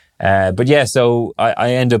year. But so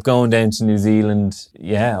I end up going down to New Zealand.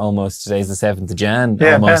 Yeah, almost today's the 7th of Jan.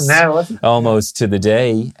 Yeah, almost to the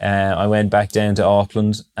day. I went back down to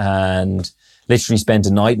Auckland and literally spent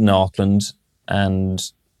a night in Auckland, and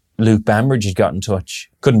Luke Bambridge had got in touch.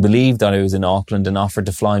 Couldn't believe that I was in Auckland and offered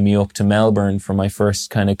to fly me up to Melbourne for my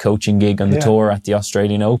first kind of coaching gig on the tour at the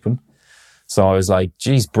Australian Open. So I was like,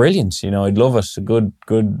 geez, brilliant. I'd love it. A good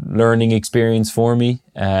learning experience for me.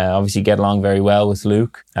 Obviously get along very well with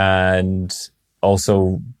Luke, and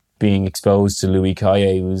also being exposed to Louis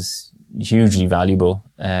Caillé was hugely valuable.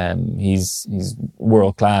 He's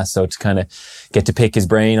world class. So to kind of get to pick his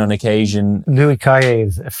brain on occasion. Louis Caillé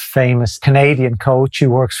is a famous Canadian coach who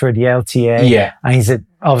works for the LTA. Yeah. And he's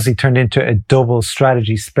obviously turned into a double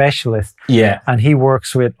strategy specialist. Yeah. And he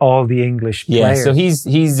works with all the English players. Yeah. So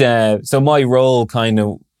he's so my role kind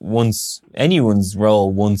of anyone's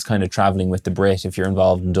role once kind of traveling with the Brit, if you're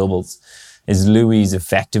involved in doubles, is Louis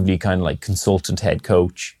effectively kind of like consultant head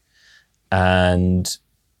coach. And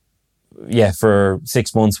for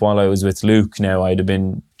 6 months while I was with Luke, now I'd have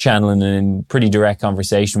been channeling in pretty direct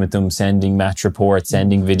conversation with them, sending match reports,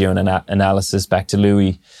 sending video analysis back to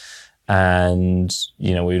Louis. And,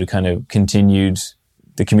 we would have kind of continued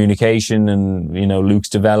the communication and, Luke's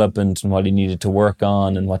development and what he needed to work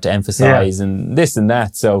on and what to emphasize and this and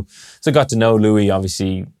that. So I got to know Louis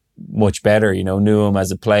obviously much better, knew him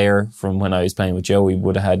as a player from when I was playing with Joe. We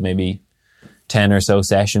would have had maybe 10 or so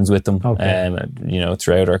sessions with them,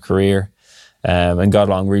 throughout our career, and got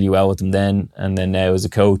along really well with them then. And then now as a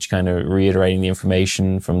coach, kind of reiterating the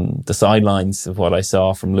information from the sidelines of what I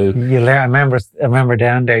saw from Luke. You learn. I remember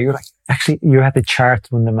down there, you were like, actually, you had the charts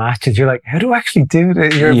when the matches. You're like, how do I actually do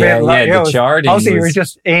that? You're the charting. Also, you were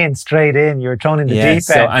just straight in. You were thrown in the deep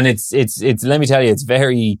end. And it's. Let me tell you, it's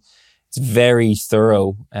very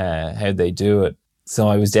thorough how they do it. So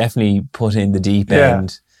I was definitely put in the deep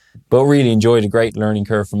end. But really enjoyed, a great learning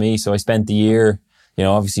curve for me. So I spent the year,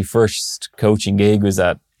 obviously first coaching gig was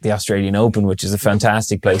at the Australian Open, which is a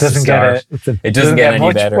fantastic place to start. It doesn't get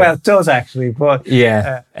any better. Well, it does actually, but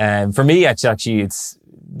for me, actually,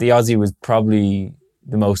 the Aussie was probably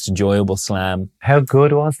the most enjoyable slam. How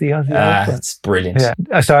good was the Aussie Open? It's brilliant.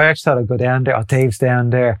 Yeah. So I actually thought I'd go down there. Dave's down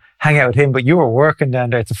there, hang out with him, but you were working down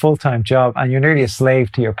there. It's a full-time job and you're nearly a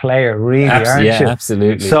slave to your player, really, aren't you? Yeah,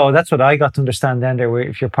 absolutely. So that's what I got to understand down there, where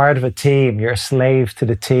if you're part of a team, you're a slave to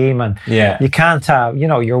the team, and you can't have,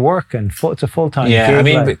 you're working. It's a full-time gig. I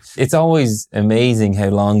mean, but it's always amazing how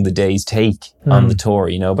long the days take on the tour.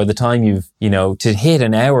 By the time to hit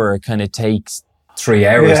an hour, it kind of takes 3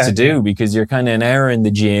 hours to do, because you're kind of an hour in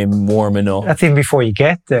the gym warming up. That's even before you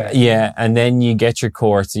get there. Yeah, and then you get your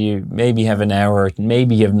course. So you maybe have an hour,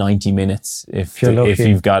 maybe you have 90 minutes if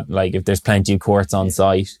you've got, like, if there's plenty of courts on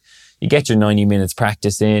site. You get your 90 minutes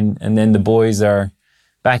practice in, and then the boys are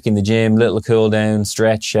back in the gym, little cool down,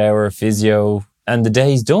 stretch, shower, physio, and the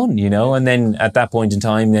day's done, and then at that point in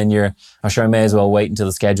time, then I may as well wait until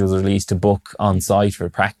the schedule's released to book on site for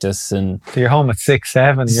practice. And so you're home at 6,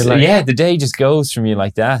 7. You're like, the day just goes from you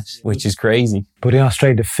like that, which is crazy. But in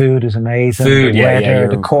Australia, the food is amazing. The weather,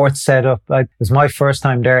 the court setup. It was my first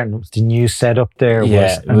time there, and the new setup there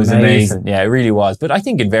was amazing. Yeah, it really was. But I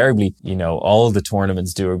think invariably, all the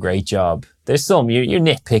tournaments do a great job. There's some you're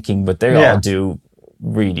nitpicking, but they all do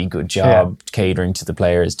really good job catering to the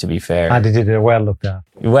players, to be fair. And they did it well looked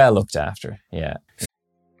after. Well looked after, yeah.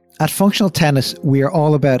 At Functional Tennis, we are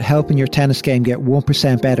all about helping your tennis game get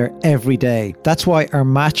 1% better every day. That's why our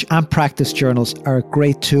match and practice journals are a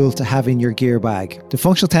great tool to have in your gear bag. The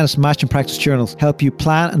Functional Tennis match and practice journals help you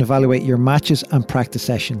plan and evaluate your matches and practice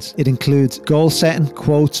sessions. It includes goal setting,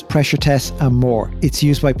 quotes, pressure tests, and more. It's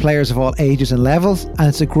used by players of all ages and levels, and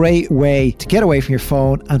it's a great way to get away from your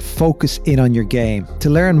phone and focus in on your game.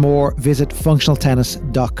 To learn more, visit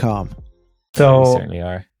functionaltennis.com. So, we certainly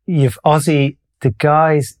are. You've Aussie the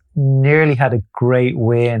guys nearly had a great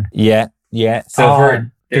win. Yeah. So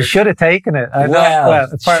they should have taken it.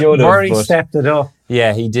 Murray stepped it up.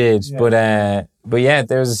 Yeah, he did. Yeah. But yeah,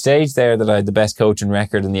 there was a stage there that I had the best coaching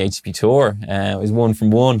record in the ATP Tour. It was 1 from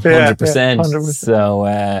 1, 100%. 100%.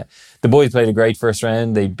 So the boys played a great first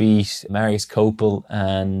round. They beat Marius Kopel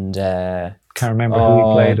and... can't remember who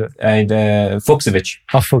he played with. And Fuchsovic.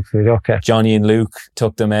 Oh, Fuchsovic, okay. Johnny and Luke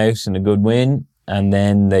took them out in a good win. And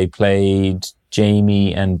then they played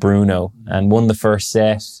Jamie and Bruno and won the first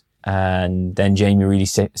set. And then Jamie really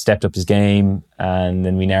stepped up his game, and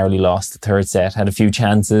then we narrowly lost the third set. Had a few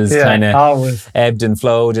chances, kind of ebbed and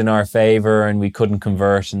flowed in our favour, and we couldn't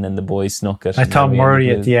convert, and then the boys snuck it. I thought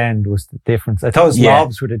Murray at the end was the difference. I thought his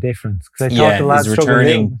lobs were the difference, because I thought the lads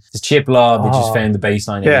returning his chip lob, he just found the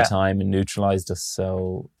baseline every time and neutralised us.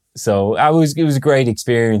 So it was a great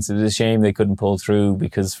experience. It was a shame they couldn't pull through,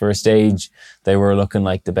 because for a stage they were looking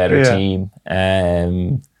like the better team.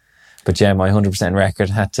 But yeah, my 100% record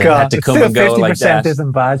had to come and go like that. 50%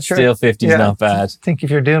 isn't bad, sure. Still 50 is not bad. I think if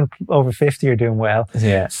you're doing over 50, you're doing well.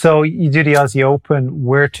 Yeah. So you do the Aussie Open.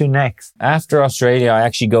 Where to next? After Australia, I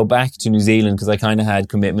actually go back to New Zealand, because I kind of had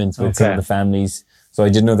commitments with some of the families. So I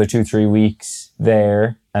did another 2-3 weeks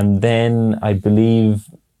there. And then I believe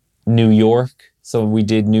New York. So we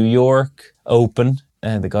did New York Open.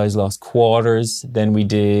 The guys lost quarters. Then we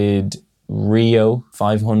did Rio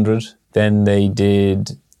 500. Then they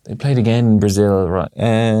played again in Brazil, right?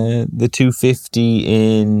 The 250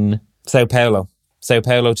 in Sao Paulo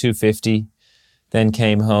 250. Then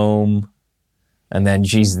came home, and then,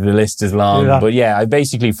 geez, the list is long. Yeah. But yeah, I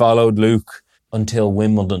basically followed Luke until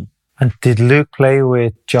Wimbledon. And did Luke play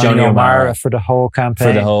with Johnny O'Mara for the whole campaign?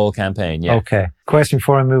 For the whole campaign, yeah. Okay. Question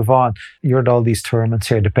before I move on. You're at all these tournaments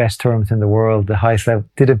here, the best tournaments in the world, the highest level.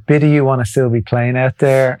 Did a bit of you want to still be playing out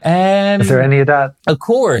there? Is there any of that? Of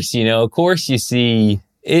course, you see...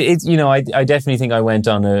 I definitely think I went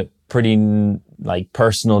on a pretty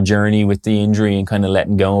personal journey with the injury and kind of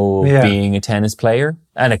letting go of being a tennis player.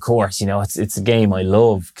 And of course, it's a game I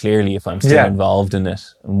love, clearly, if I'm still involved in it.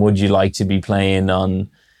 And would you like to be playing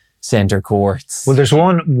on centre courts? Well, there's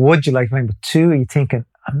one, would you like playing? But two, you're thinking,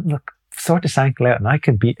 look, sort of ankle out, and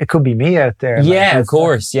it could be me out there. Yeah, of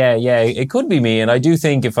course. Yeah. It could be me. And I do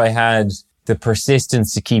think if I had the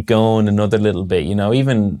persistence to keep going another little bit,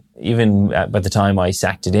 even by the time I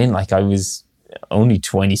sacked it in, I was only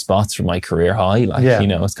 20 spots from my career high.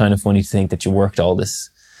 It's kind of funny to think that you worked all this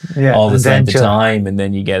length of time, and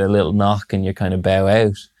then you get a little knock and you kind of bow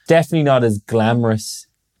out. Definitely not as glamorous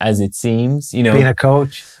as it seems, Being a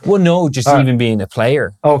coach? Well, no, just even being a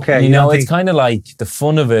player. Okay. It's kind of like the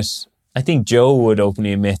fun of it. I think Joe would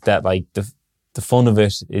openly admit that the fun of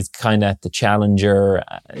it is kind of at the challenger,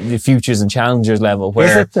 the futures and challengers level,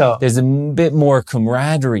 where there's a bit more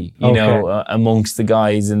camaraderie, amongst the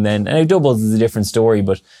guys. And it doubles is a different story,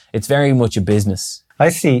 but it's very much a business. I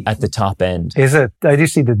see. At the top end. Is it? I do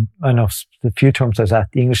see the few terms I was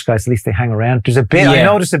at, the English guys, at least they hang around. There's a bit, I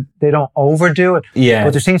notice that they don't overdo it. Yeah.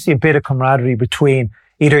 But there seems to be a bit of camaraderie between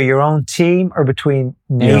either your own team or between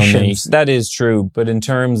nations. That is true. But in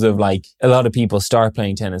terms of a lot of people start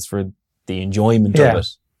playing tennis for the enjoyment of it.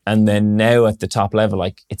 And then now at the top level,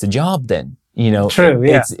 it's a job then. True,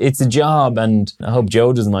 yeah. It's a job, and I hope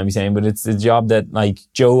Joe doesn't mind me saying, but it's a job that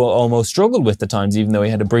Joe almost struggled with at times, even though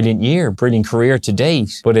he had a brilliant career to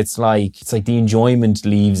date. But it's like the enjoyment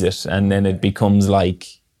leaves it, and then it becomes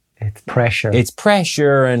it's pressure. It's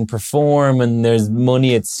pressure and perform, and there's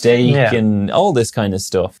money at stake and all this kind of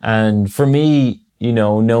stuff. And for me,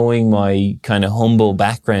 knowing my kind of humble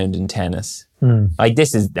background in tennis,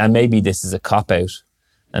 this is a cop-out.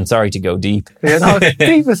 And sorry to go deep.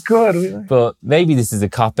 Deep is good. But maybe this is a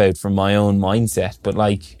cop-out from my own mindset. But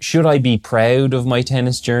should I be proud of my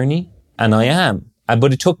tennis journey? And I am.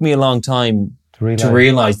 But it took me a long time to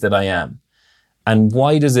realize that I am. And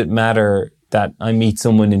why does it matter that I meet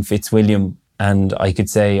someone in Fitzwilliam and I could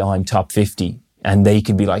say, I'm top 50. And they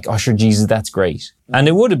could be like, oh, sure, Jesus, that's great. And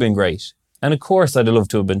it would have been great. And of course, I'd have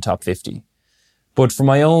loved to have been top 50. But for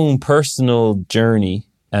my own personal journey,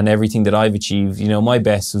 and everything that I've achieved, my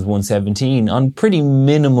best was 117 on pretty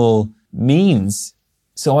minimal means.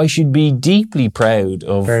 So I should be deeply proud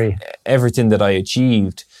of everything that I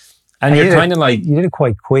achieved. And you're kind of you did it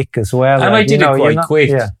quite quick as well. And I did it quite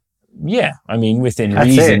quick. Yeah. I mean, within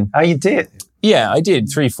reason. Oh, you did? Yeah, I did.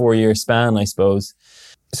 3-4 year span, I suppose.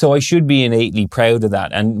 So I should be innately proud of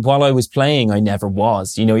that. And while I was playing, I never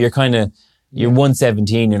was. You're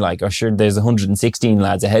 117, you're like, oh, sure, there's 116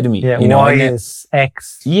 lads ahead of me. Yeah, Y is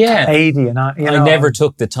X, 80. And I never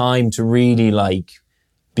took the time to really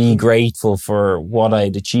be grateful for what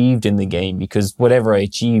I'd achieved in the game, because whatever I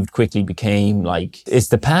achieved quickly became like, it's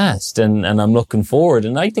the past and I'm looking forward.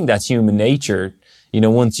 And I think that's human nature. You know,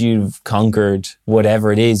 once you've conquered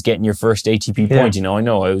whatever it is, getting your first ATP point, you know, I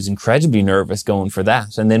know I was incredibly nervous going for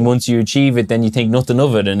that. And then once you achieve it, then you think nothing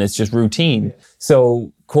of it and it's just routine.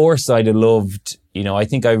 So, of course, I'd have loved, you know, I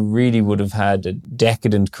think I really would have had a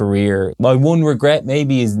decadent career. My one regret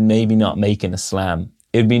is not making a slam.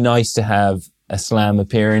 It'd be nice to have a slam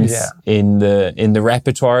appearance in the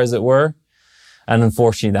repertoire, as it were. And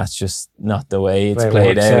unfortunately, that's just not the way it's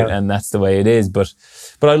played out, and that's the way it is. But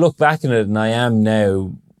I look back on it and I am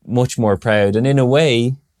now much more proud. And in a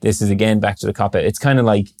way, this is again back to the cop-out, it's kind of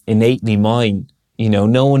like innately mine. You know,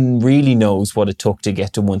 no one really knows what it took to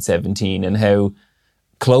get to 117 and how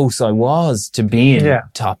close I was to being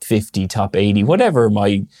top 50, top 80, whatever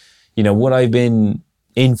my, you know, would I have been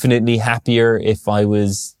infinitely happier if I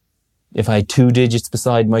had 2 digits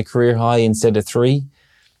beside my career high instead of 3?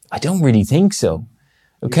 I don't really think so.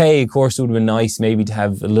 Okay, of course, it would have been nice maybe to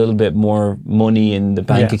have a little bit more money in the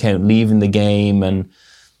bank account leaving the game. And,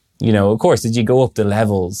 you know, of course, as you go up the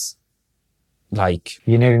levels, like...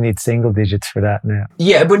 You nearly need single digits for that now.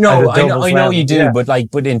 Yeah, but no, I know you do. Yeah.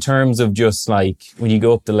 But in terms of just like, when you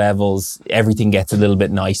go up the levels, everything gets a little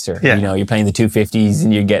bit nicer. Yeah. You know, you're playing the 250s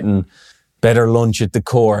and you're getting better lunch at the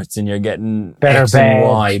courts and you're getting better X and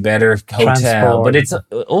Y, better hotel. Transport. But it's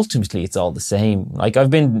ultimately, it's all the same. Like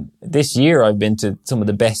this year I've been to some of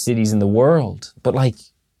the best cities in the world, but like,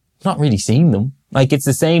 not really seen them. Like, it's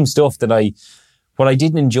the same stuff what I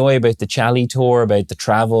didn't enjoy about the Chally tour, about the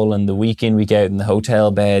travel and the week in, week out in the hotel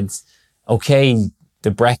beds. Okay, the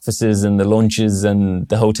breakfasts and the lunches and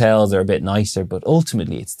the hotels are a bit nicer, but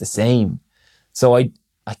ultimately it's the same. So I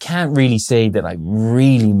can't really say that I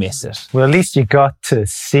really miss it. Well, at least you got to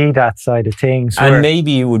see that side of things. And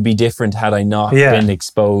maybe it would be different had I not been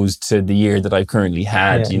exposed to the year that I've currently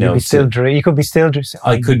had. You know, you could be still.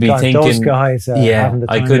 I could be thinking, those guys. Having the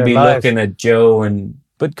time I could be lives. looking at Joe,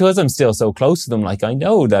 but because I'm still so close to them, like I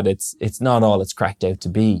know that it's not all it's cracked out to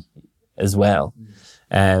be, as well.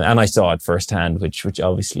 And I saw it firsthand, which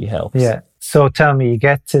obviously helps. Yeah. So tell me, you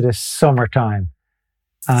get to the summertime.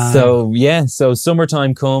 So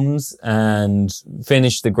summertime comes and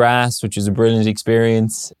finished the grass, which was a brilliant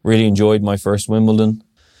experience. Really enjoyed my first Wimbledon.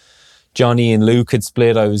 Johnny and Luke had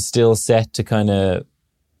split. I was still set to kind of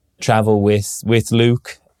travel with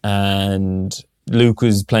Luke, and Luke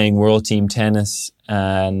was playing world team tennis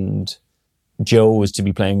and Joe was to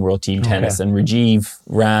be playing world team tennis. And Rajiv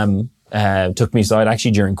Ram took me aside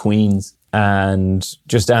actually during Queen's and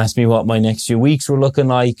just asked me what my next few weeks were looking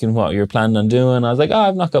like and what you're planning on doing. I was like,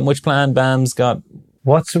 I've not got much planned. Bam's got...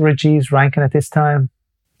 What's Rajiv's ranking at this time?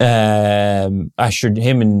 Him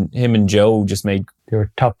and Joe just made... They were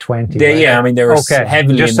top 20. Right? Yeah, I mean, they were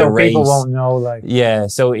heavily just in the race. Just so people won't know, like... Yeah,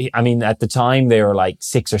 so, I mean, at the time, they were like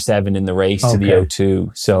 6 or 7 in the race to the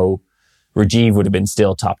O2. So Rajiv would have been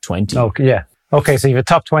still top 20. Okay, yeah. Okay, so you have a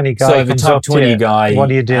top 20 guy. So I have a top 20 guy what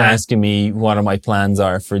do you do? Asking me what are my plans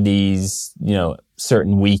are for these,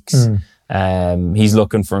 certain weeks. He's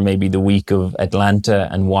looking for maybe the week of Atlanta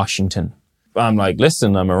and Washington. I'm like,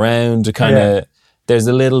 listen, I'm around to kind of, there's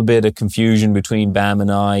a little bit of confusion between Bam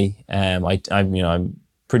and I. I'm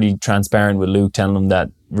pretty transparent with Luke, telling him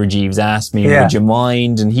that Rajiv's asked me, would you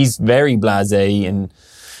mind? And he's very blasé. And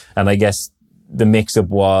I guess the mix up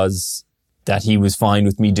was that he was fine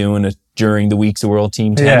with me doing it during the weeks of World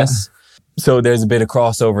Team Tennis. So there's a bit of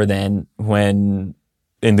crossover then when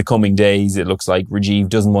in the coming days it looks like Rajiv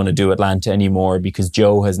doesn't want to do Atlanta anymore because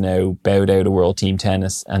Joe has now bowed out of World Team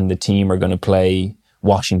Tennis and the team are going to play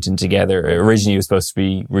Washington together. Originally it was supposed to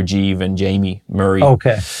be Rajiv and Jamie Murray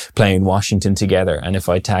playing Washington together, and if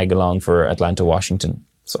I tag along for Atlanta, Washington.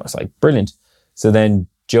 So I was like, brilliant. So then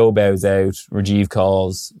Joe bows out, Rajiv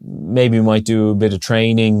calls, maybe we might do a bit of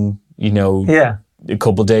training, a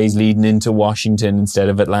couple of days leading into Washington instead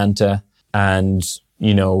of Atlanta. And,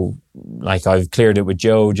 like I've cleared it with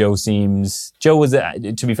Joe. Joe was,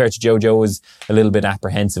 to be fair to Joe, Joe was a little bit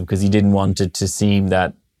apprehensive because he didn't want it to seem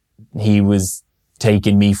that he was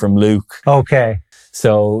taking me from Luke. Okay.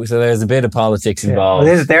 So there's a bit of politics involved.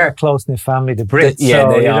 Well, they're a close-knit family, the Brits.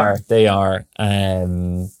 They are.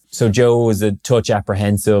 So Joe was a touch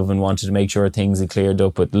apprehensive and wanted to make sure things had cleared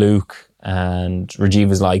up with Luke. And Rajiv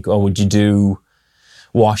was like, would you do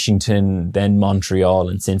Washington, then Montreal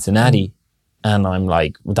and Cincinnati? And I'm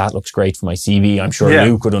like, well, that looks great for my CV. I'm sure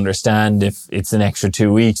Luke would understand if it's an extra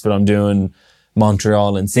 2 weeks, but I'm doing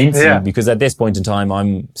Montreal and Cincy because at this point in time,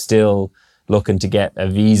 I'm still looking to get a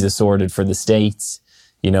visa sorted for the States.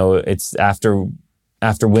 It's after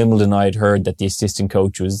Wimbledon, I had heard that the assistant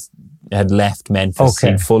coach was had left Memphis.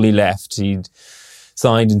 Okay. He'd fully left. He'd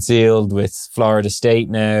signed and sealed with Florida State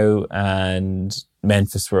now, and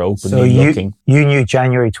Memphis were openly looking. You knew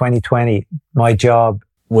January 2020, my job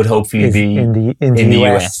would hopefully be in the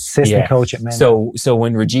US. Assistant coach at Memphis. So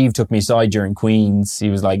when Rajiv took me aside during Queens, he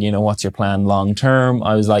was like, what's your plan long term?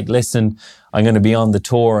 I was like, listen, I'm going to be on the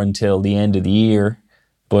tour until the end of the year,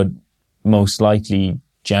 but most likely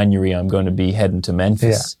January I'm going to be heading to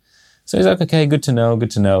Memphis. So he's like, okay, good to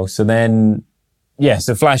know. So then,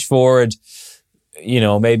 so flash forward,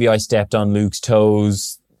 maybe I stepped on Luke's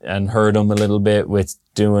toes and hurt him a little bit with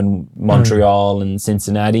doing Montreal and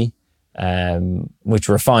Cincinnati, which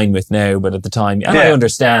we're fine with now, but at the time, and I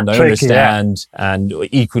understand. And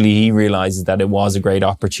equally he realizes that it was a great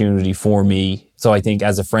opportunity for me. So I think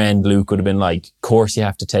as a friend, Luke would have been like, of course you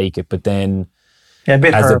have to take it, but then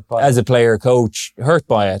as a player coach, hurt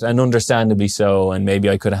by it, and understandably so, and maybe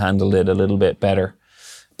I could have handled it a little bit better.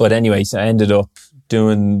 But anyway, so I ended up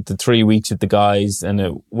doing the 3 weeks with the guys, and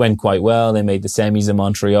it went quite well. They made the semis in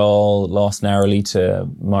Montreal, lost narrowly to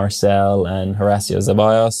Marcel and Horacio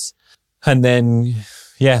Zeballos. And then,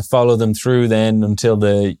 follow them through then until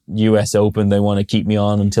the US Open. They want to keep me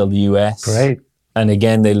on until the US. Great. And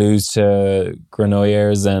again, they lose to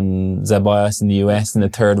Granollers and Zeballos in the US in the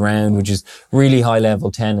third round, which is really high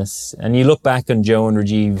level tennis. And you look back on Joe and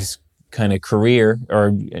Rajiv's kind of career,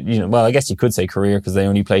 or, well, I guess you could say career because they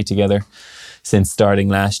only played together since starting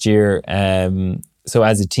last year. So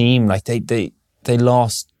as a team, like they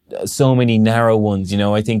lost so many narrow ones.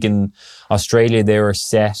 I think in Australia they were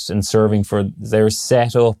set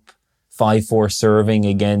up 5-4 serving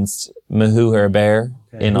against Mahou Herbert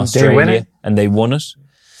in Australia, and they won it.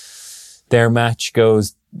 Their match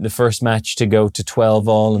the first match to go to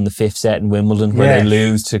 12-all in the fifth set in Wimbledon, where they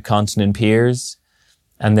lose to Continent Peers.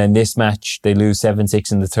 And then this match, they lose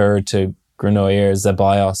 7-6 in the third to Granollers,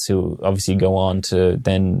 Zeballos, who obviously go on to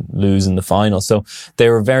then lose in the final. So they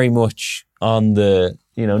were very much on the,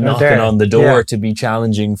 knocking on the door to be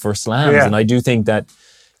challenging for slams. And I do think that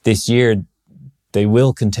this year they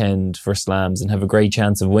will contend for slams and have a great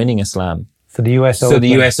chance of winning a slam. So the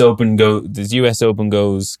US Open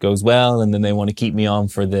goes well, and then they want to keep me on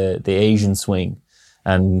for the Asian swing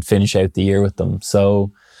and finish out the year with them.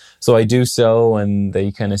 So I do so, and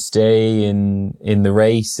they kind of stay in the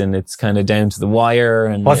race, and it's kind of down to the wire.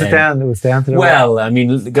 And was it down? It was down to the wire. Well, I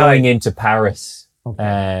mean, going into Paris,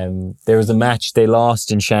 there was a match they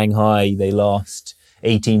lost in Shanghai. They lost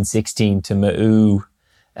 18-16 to Mahou,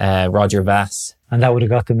 Roger Vass. And that would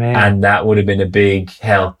have got them in. And that would have been a big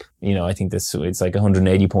help. I think it's like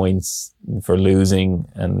 180 points for losing,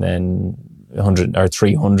 and then 100 or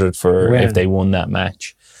 300 for if they won that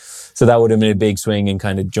match. So that would have been a big swing and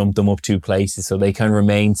kind of jumped them up 2 places. So they kind of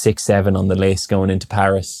remained 6-7 on the list going into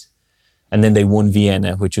Paris. And then they won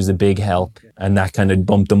Vienna, which was a big help. And that kind of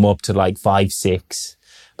bumped them up to like 5-6.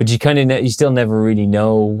 But you still never really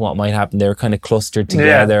know what might happen. They were kind of clustered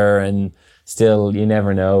together, and still you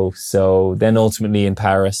never know. So then ultimately in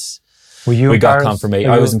Paris, we got confirmation.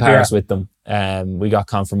 I was in Paris with them. We got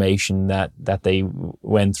confirmation that they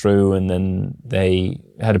went through, and then they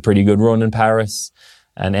had a pretty good run in Paris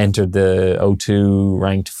and entered the O2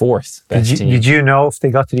 ranked 4th best team. Did you know if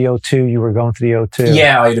they got to the O2, you were going to the O2?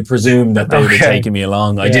 Yeah, I'd have presumed that they would have taken me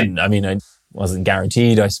along. I didn't. I mean, I wasn't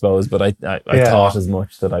guaranteed, I suppose, but I thought as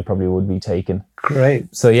much that I probably would be taken.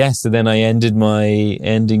 Great. So so then I ending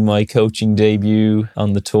my coaching debut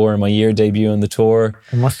on the tour, my year debut on the tour.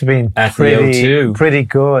 It must have been at the O2, pretty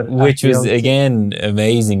good. Which was again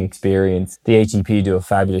amazing experience. The ATP do a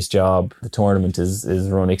fabulous job. The tournament is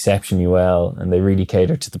run exceptionally well, and they really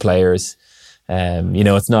cater to the players.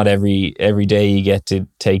 It's not every day you get to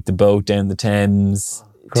take the boat down the Thames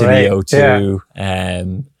to the O2. Yeah.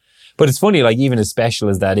 But it's funny, like even as special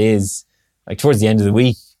as that is, like towards the end of the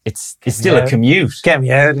week, it's still a commute. Get me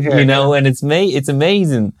out of here. And it's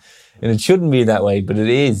amazing. And it shouldn't be that way, but it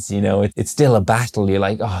is, it's still a battle. You're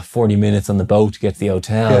like, 40 minutes on the boat to get to the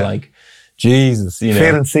hotel. Yeah. Like, Jesus,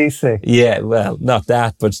 Feeling seasick. Yeah, well, not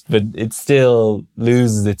that, but it still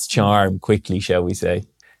loses its charm quickly, shall we say.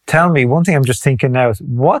 Tell me, one thing I'm just thinking now is,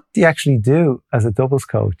 what do you actually do as a doubles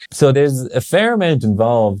coach? So there's a fair amount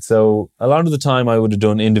involved. So a lot of the time I would have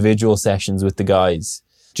done individual sessions with the guys,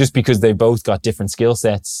 just because they both got different skill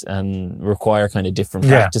sets and require kind of different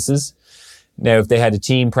practices. Now, if they had a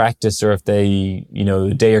team practice, or if they,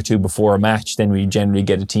 a day or two before a match, then we generally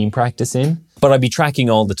get a team practice in. But I'd be tracking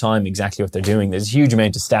all the time exactly what they're doing. There's a huge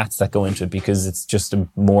amount of stats that go into it because it's just a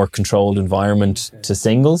more controlled environment to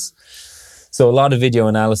singles. So a lot of video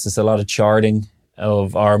analysis, a lot of charting,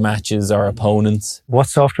 of our matches, our opponents. What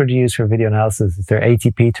software do you use for video analysis? Is there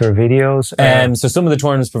ATP Tour videos? So some of the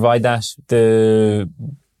tournaments provide that. The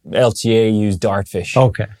LTA use Dartfish.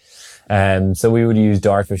 Okay. So we would use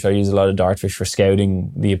Dartfish. I use a lot of Dartfish for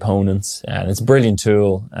scouting the opponents, and it's a brilliant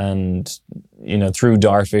tool. And through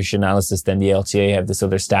Dartfish analysis, then the LTA have this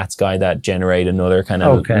other stats guy that generate another kind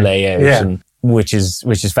of layout, and which is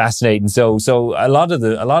fascinating. So a lot of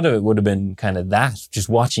it would have been kind of that, just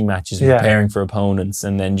watching matches, preparing for opponents,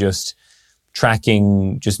 and then just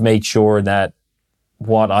tracking, just make sure that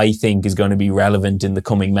what I think is going to be relevant in the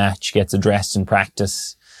coming match gets addressed in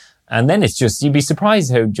practice. And then it's just, you'd be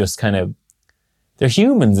surprised how just kind of, they're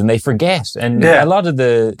humans and they forget. And a lot of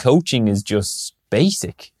the coaching is just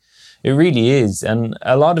basic. It really is. And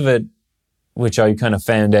a lot of it, which I kind of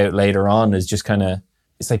found out later on, is just kind of,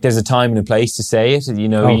 it's like there's a time and a place to say it.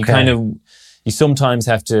 You sometimes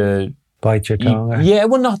have to bite your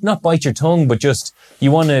tongue. Not bite your tongue, but just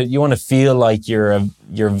you want to feel like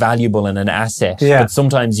you're valuable and an asset. Yeah. But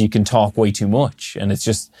sometimes you can talk way too much, and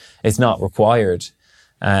it's not required.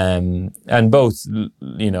 And both,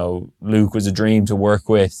 Luke was a dream to work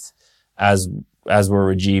with, as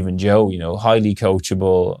were Rajiv and Joe. Highly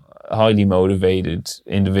coachable, highly motivated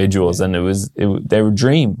individuals, and they were a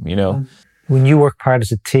dream. When you work part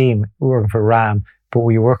as a team, working for Ram, but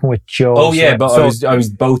were you working with Joe? Oh yeah, but I was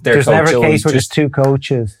both their coach. There's never a case where there's two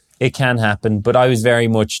coaches. It can happen, but I was very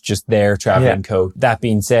much just their traveling coach. That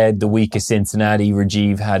being said, the week of Cincinnati,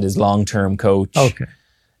 Rajiv had his long-term coach,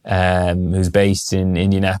 who's based in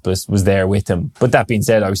Indianapolis, was there with him. But that being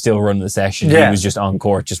said, I was still running the session. He was just on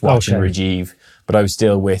court, just watching Rajiv, but I was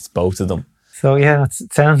still with both of them. So it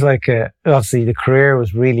sounds like obviously the career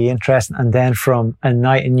was really interesting, and then from a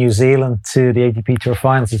night in New Zealand to the ATP Tour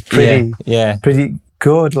Finals is pretty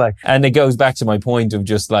good. And it goes back to my point of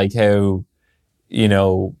just like how,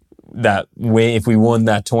 that way, if we won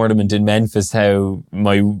that tournament in Memphis, how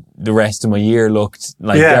the rest of my year looked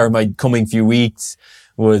like, or my coming few weeks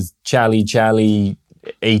was chally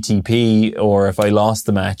ATP, or if I lost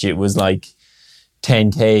the match, it was like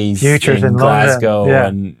 10Ks Futures in Glasgow,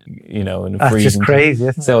 London. and in a that's freezing. Just crazy,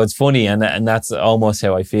 isn't it? So it's funny, and that's almost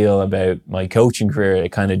how I feel about my coaching career.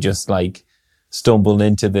 It kind of just like stumbled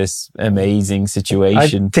into this amazing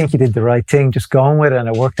situation. I think you did the right thing, just going with it, and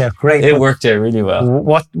it worked out great. It worked out really well.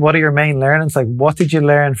 What are your main learnings? Like, what did you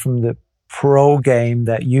learn from the pro game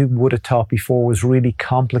that you would have taught before was really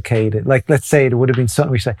complicated? Like, let's say there would have been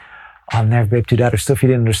something where you say, I'll never be able to do that, or stuff you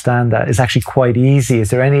didn't understand that is actually quite easy. Is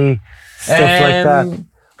there any stuff like that?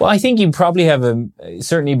 Well, I think you probably have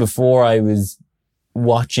certainly before I was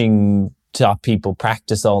watching top people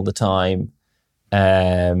practice all the time,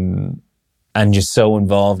 and just so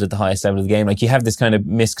involved at the highest level of the game. Like, you have this kind of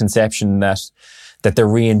misconception that they're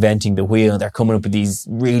reinventing the wheel. They're coming up with these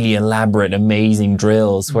really elaborate, amazing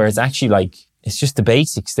drills, where it's actually like, it's just the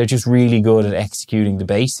basics. They're just really good at executing the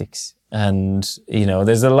basics. And,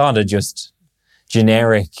 there's a lot of just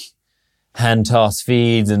generic hand toss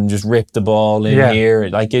feeds and just rip the ball in here.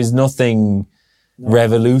 Like, there's nothing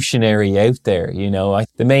revolutionary out there,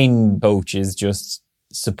 the main coach is just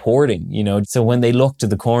supporting, so when they look to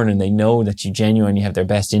the corner and they know that you genuinely have their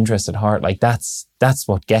best interest at heart, like that's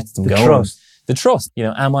what gets them going. The trust,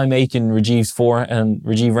 am I making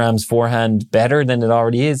Rajiv Ram's forehand better than it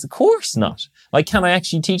already is? Of course not. Like, can I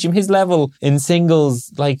actually teach him his level in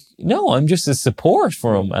singles? Like, no, I'm just a support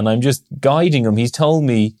for him, and I'm just guiding him. He's told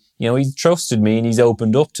me, he's trusted me, and he's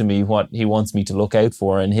opened up to me what he wants me to look out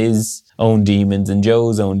for, and his own demons and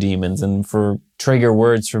Joe's own demons, and for trigger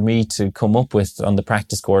words for me to come up with on the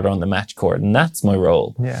practice court or on the match court. And that's my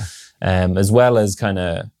role. Yeah. As well as kind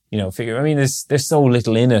of, figure, I mean, there's so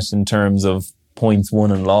little in it in terms of points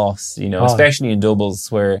won and lost, especially in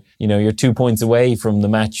doubles where, you're 2 points away from the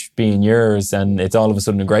match being yours and it's all of a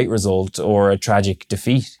sudden a great result or a tragic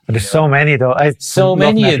defeat. But there's so many though. So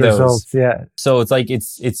many of those. Results, yeah. So it's like,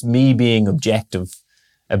 it's me being objective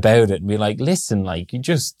about it and be like, listen, like,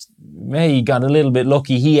 you got a little bit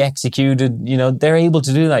lucky. He executed, they're able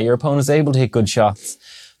to do that. Your opponent's able to hit good shots,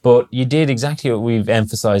 but you did exactly what we've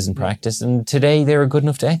emphasized in practice. And today they were good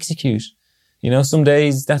enough to execute. Some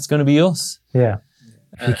days that's going to be us. Yeah.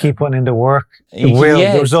 If you keep putting in the work,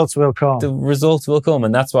 the results will come. The results will come.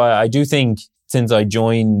 And that's why I do think since I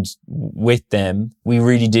joined with them, we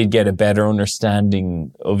really did get a better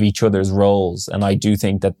understanding of each other's roles. And I do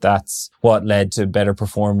think that that's what led to better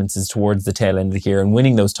performances towards the tail end of the year and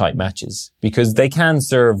winning those tight matches, because they can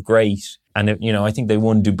serve great. And, I think they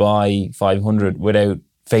won Dubai 500 without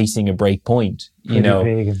facing a break point, you Pretty know.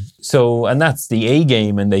 big. So, and that's the A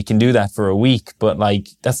game, and they can do that for a week, but like,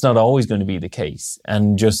 that's not always going to be the case.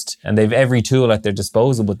 And they've every tool at their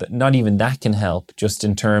disposal, but not even that can help, just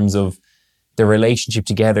in terms of their relationship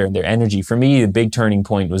together and their energy. For me, the big turning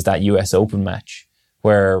point was that US Open match,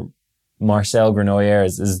 where Marcel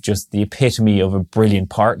Granollers is just the epitome of a brilliant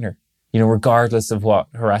partner. You know, regardless of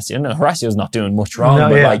what Horacio's not doing much wrong,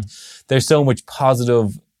 but like, there's so much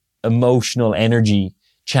positive emotional energy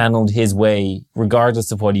channeled his way,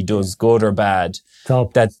 regardless of what he does, good or bad.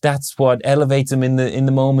 That's what elevates him in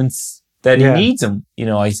the moments that he needs him. You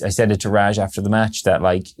know, I said it to Raj after the match that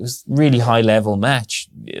like, it was really high level match.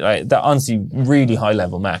 That honestly, really high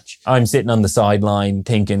level match. I'm sitting on the sideline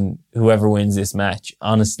thinking whoever wins this match,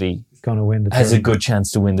 honestly, going to win has a good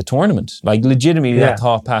chance to win the tournament. Like, legitimately, that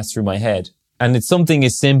thought passed through my head. And it's something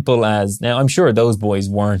as simple as, now I'm sure those boys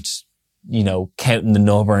weren't, you know, counting the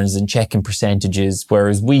numbers and checking percentages,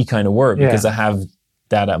 whereas we kind of were, because I have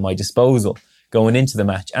that at my disposal going into the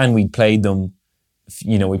match. And we played them,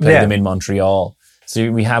 you know, we played them in Montreal.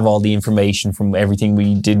 So we have all the information from everything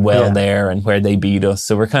we did well there and where they beat us.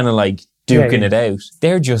 So we're kind of like duking it out.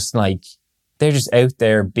 They're just out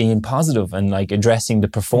there being positive and like addressing the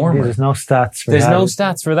performer. Yeah, there's no stats for There's that. no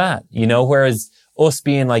stats for that, you know, whereas us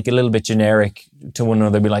being like a little bit generic to one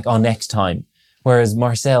another, be like, oh, next time. Whereas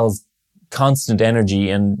Marcel's constant energy,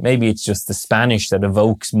 and maybe it's just the Spanish that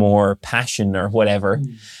evokes more passion or whatever,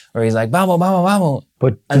 where he's like, vamos, vamos,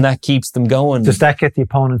 vamos. And that keeps them going. Does that get the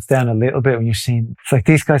opponents down a little bit when you're seeing, it's like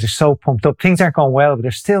these guys are so pumped up. Things aren't going well, but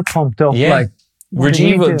they're still pumped up. Yeah. Like,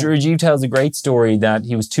 Rajiv tells a great story that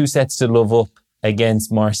he was 2 sets to love up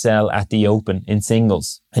against Marcel at the Open in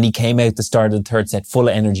singles. And he came out the start of the third set full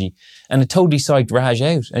of energy. And it totally psyched Raj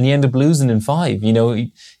out. And he ended up losing in 5, you know,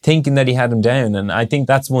 thinking that he had him down. And I think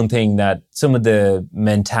that's one thing that some of the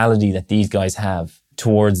mentality that these guys have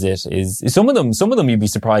towards it is some of them you'd be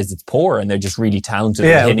surprised it's poor and they're just really talented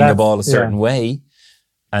at hitting the ball a certain way.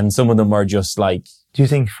 And some of them are just like... Do you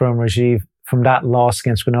think from Rajiv, from that loss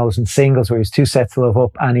against Granollers in singles where he was 2 sets to love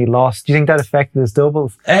up and he lost, do you think that affected his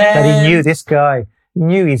doubles? That he knew this guy, he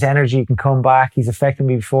knew his energy can come back, he's affected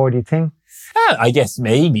me before, do you think? I guess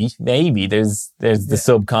maybe there's the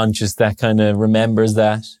subconscious that kind of remembers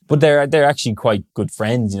that. But they're actually quite good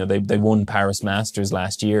friends. You know, they won Paris Masters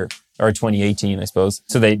last year, or 2018, I suppose.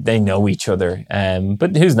 So they know each other.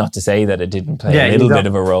 But who's not to say that it didn't play a little bit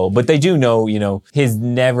of a role? But they do know, you know, his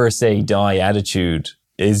never say die attitude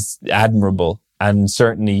is admirable and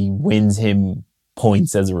certainly wins him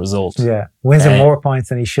points as a result. Yeah, wins him more points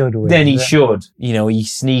than he should win. Than he should. You know, he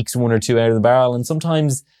sneaks 1 or 2 out of the barrel, and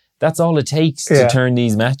sometimes that's all it takes to turn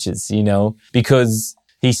these matches, you know, because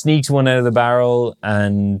he sneaks 1 out of the barrel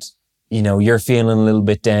and, you know, you're feeling a little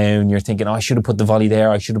bit down. You're thinking, oh, I should have put the volley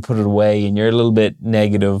there. I should have put it away. And you're a little bit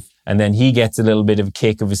negative. And then he gets a little bit of a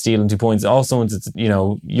kick of a steal and 2 points. Also, once it's, you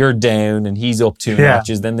know, you're down and he's up 2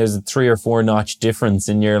 notches, then there's a 3 or 4 notch difference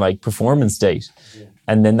in your like performance state. Yeah.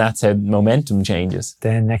 And then that's how momentum changes.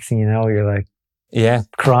 Then next thing you know, you're like,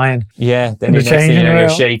 crying. Yeah. Then the next thing you know, you're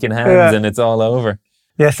shaking hands and it's all over.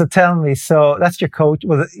 Yeah. So tell me, so that's your coach.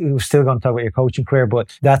 Well, we're still going to talk about your coaching career,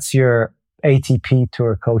 but that's your ATP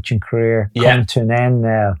Tour coaching career coming to an end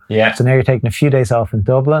now. Yeah. So now you're taking a few days off in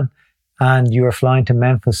Dublin. And you are flying to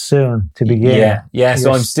Memphis soon to begin. Yeah.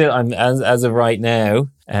 So I'm as of right now,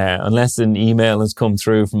 unless an email has come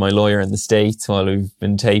through from my lawyer in the States while we've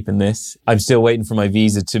been taping this, I'm still waiting for my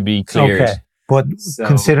visa to be cleared. Okay. But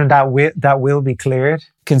considering that will be cleared?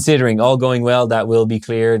 Considering all going well, that will be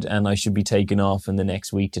cleared and I should be taking off in the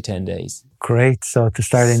next week to 10 days. Great. So to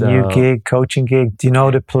start a new gig, coaching gig, do you know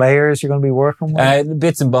the players you're going to be working with?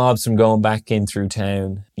 Bits and bobs from going back in through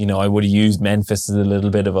town. You know, I would have used Memphis as a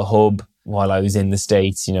little bit of a hub while I was in the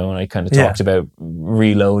States, you know, and I kind of talked about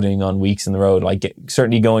reloading on weeks in the road. Like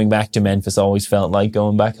certainly going back to Memphis always felt like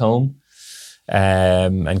going back home.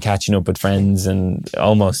 And catching up with friends and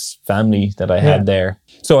almost family that I had there.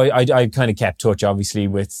 So I kind of kept touch, obviously,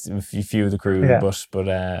 with a few of the crew,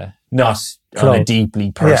 but not on a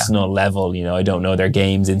deeply personal level. You know, I don't know their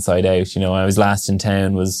games inside out. You know, I was last in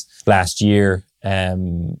town was last year.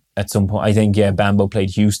 At some point, I think, Bambo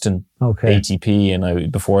played Houston, ATP,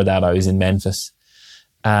 and before that I was in Memphis,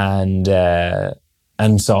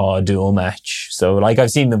 and saw a dual match. So like I've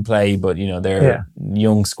seen them play, but you know, they're a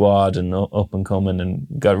young squad and up and coming and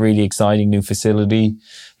got really exciting new facility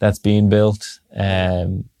that's being built.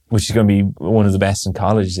 which is going to be one of the best in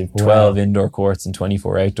college. They have 12 indoor courts and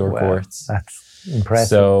 24 outdoor courts. That's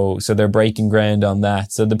impressive. So they're breaking ground on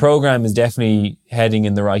that. So the program is definitely heading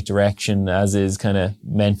in the right direction, as is kind of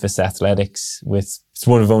Memphis Athletics. It's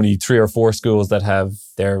one of only 3 or 4 schools that have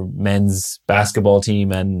their men's basketball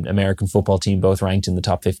team and American football team both ranked in the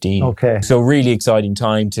top 15. Okay. So really exciting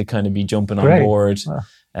time to kind of be jumping on board. Wow.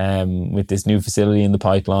 With this new facility in the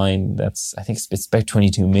pipeline. I think it's about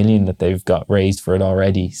 22 million that they've got raised for it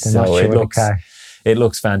already. So it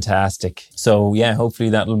looks fantastic. So yeah, hopefully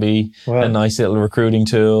that'll be a nice little recruiting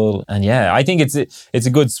tool. And yeah, I think it's a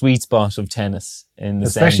good sweet spot of tennis in the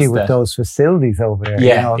especially sense with those facilities over there.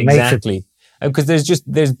 Yeah, exactly. Because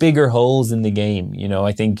there's bigger holes in the game.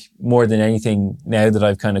 I think more than anything, now that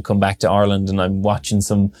I've kind of come back to Ireland and I'm watching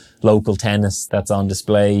some local tennis that's on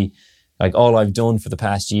display, like all I've done for the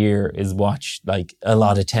past year is watch like a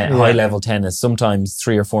lot of high level tennis, sometimes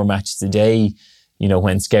 3 or 4 matches a day,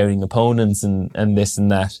 when scouting opponents and this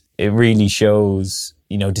and that. It really shows,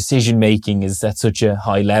 decision making is at such a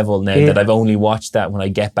high level now that I've only watched that. When I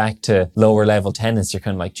get back to lower level tennis, you're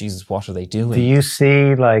kind of like, Jesus, what are they doing? Do you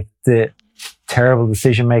see like the terrible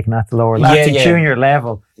decision making at the lower level, at the junior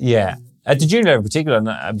level? Yeah. At the junior level in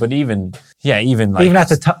particular, but even at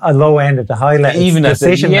the low end at the high level, even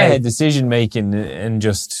decision making and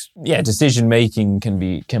just decision making can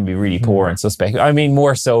be really poor and suspect. I mean,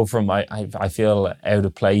 more so from I feel out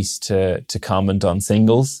of place to comment on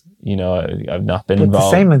singles. I've not been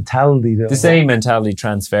involved. The same mentality though. The same mentality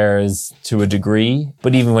transfers to a degree,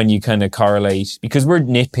 but even when you kind of correlate, because we're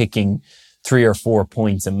nitpicking 3 or 4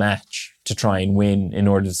 points a match to try and win in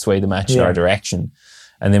order to sway the match in our direction.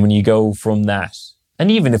 And then when you go from that,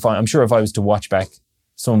 and even I'm sure if I was to watch back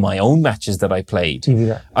some of my own matches that I played,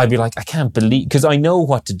 I'd be like, I can't believe, because I know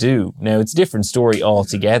what to do. Now, it's a different story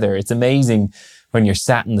altogether. It's amazing when you're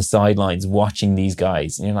sat in the sidelines watching these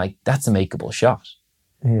guys and you're like, that's a makeable shot.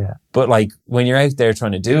 Yeah. But like when you're out there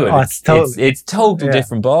trying to do it, it's total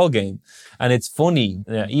different ball game. And it's funny,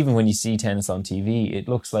 even when you see tennis on TV, it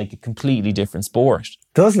looks like a completely different sport.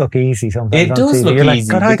 It does look easy sometimes. It does look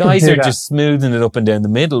easy. The guys are just smoothing it up and down the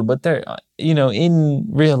middle, but they're, in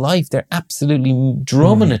real life, they're absolutely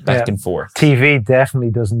drumming it back and forth. TV definitely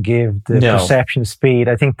doesn't give the perception of speed.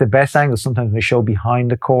 I think the best angles sometimes they show behind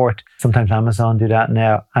the court. Sometimes Amazon do that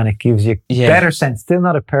now, and it gives you better sense. Still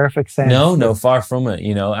not a perfect sense. No, far from it.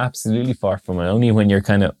 Absolutely far from it. Only when you're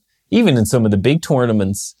kind of, even in some of the big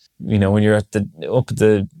tournaments, when you're up at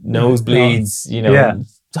the nosebleeds,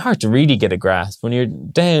 it's hard to really get a grasp. When you're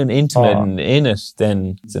down intimate and in it,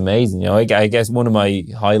 then it's amazing. I guess one of my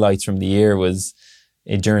highlights from the year was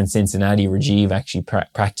during Cincinnati, Rajiv actually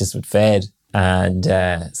practiced with Fed. And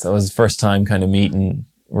so it was the first time kind of meeting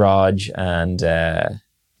Raj, and it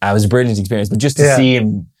was a brilliant experience. But just to see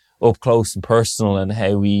him up close and personal, and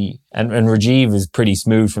how and Rajiv is pretty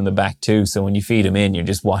smooth from the back too. So when you feed him in, you're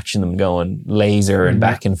just watching them going laser and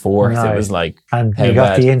back and forth. Nice. It was like, and you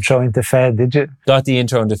got the intro into Fed, did you? Got the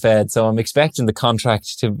intro into Fed. So I'm expecting the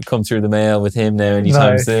contract to come through the mail with him now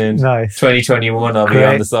anytime soon. Nice. 2021, I'll be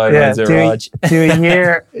on the sidelines of Raj. Do a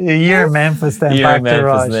year Memphis, then back to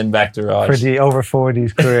Raj. And then back to Raj. For the over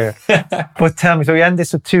 40s career. But tell me, so we end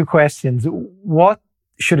this with 2 questions. What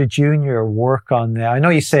should a junior work on now? I know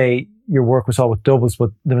you say your work was all with doubles,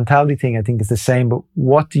 but the mentality thing I think is the same. But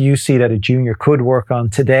what do you see that a junior could work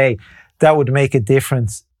on today that would make a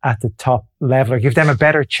difference at the top level, or give them a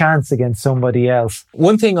better chance against somebody else?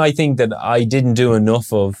 One thing I think that I didn't do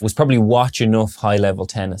enough of was probably watch enough high-level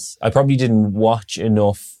tennis. I probably didn't watch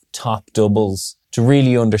enough top doubles to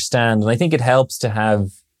really understand. And I think it helps to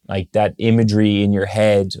have like that imagery in your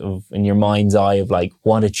head in your mind's eye of like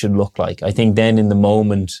what it should look like. I think then in the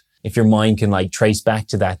moment, if your mind can like trace back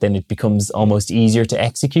to that, then it becomes almost easier to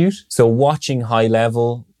execute. So watching high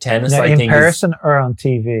level tennis, now, I think in person or on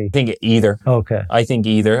TV? I think either. Okay. I think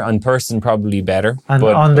either. In person, probably better. And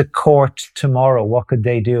on the court tomorrow, what could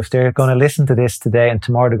they do? If they're going to listen to this today and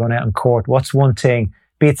tomorrow they're going out on court, what's one thing,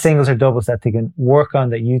 be it singles or doubles, that they can work on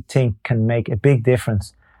that you think can make a big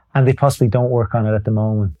difference and they possibly don't work on it at the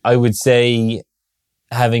moment? I would say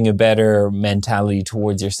having a better mentality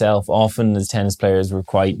towards yourself. Often as tennis players, we're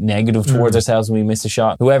quite negative towards ourselves when we miss a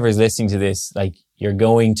shot. Whoever is listening to this, like, you're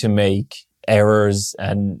going to make errors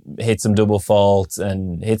and hit some double faults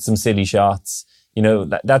and hit some silly shots.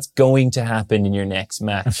 That's going to happen in your next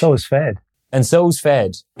match. And so is Fed. And so's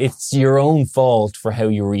Fed. It's your own fault for how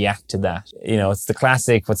you react to that. It's the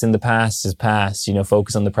classic, what's in the past is past,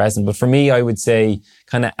 focus on the present. But for me, I would say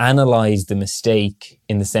kind of analyze the mistake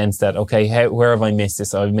in the sense that, okay, where have I missed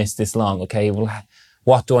this? I've missed this long. Okay, well,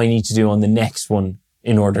 what do I need to do on the next one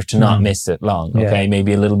in order to not miss it long. Okay.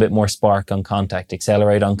 Maybe a little bit more spark on contact,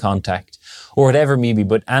 accelerate on contact, or whatever maybe,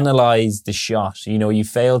 but analyze the shot. You know, you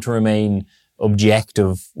fail to remain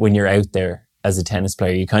objective when you're out there as a tennis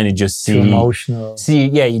player. You kind of just see, too emotional.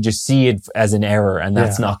 You just see it as an error, and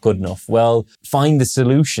that's not good enough. Well, find the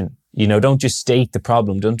solution. You know, don't just state the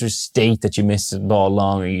problem. Don't just state that you missed the ball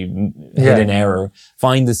long or you hit an error.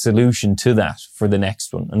 Find the solution to that for the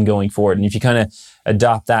next one and going forward. And if you kind of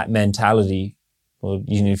adopt that mentality, well,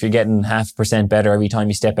 you know, if you're getting 0.5% better every time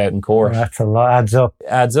you step out in court. Well, that's a lot.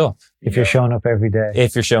 Adds up. If you're showing up every day.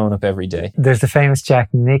 There's the famous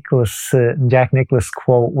Jack Nicklaus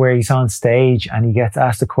quote where he's on stage and he gets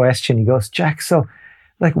asked a question. He goes, Jack, so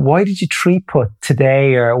like, why did you 3-putt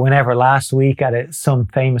today or whenever last week at some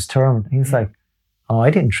famous tournament? He's like, oh,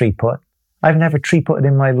 I didn't 3-putt. I've never 3-putted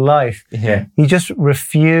in my life. Yeah. He just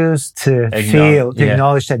refused to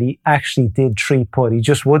acknowledge that he actually did 3-putt. He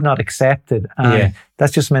just would not accept it. And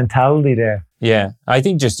that's just mentality there. Yeah. I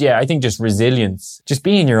think just resilience, just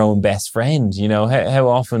being your own best friend. You know, how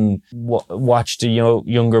often watched a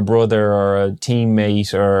younger brother or a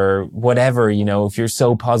teammate or whatever, you know, if you're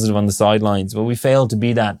so positive on the sidelines, well, we fail to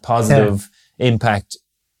be that positive impact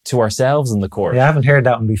to ourselves in the court. Yeah, I haven't heard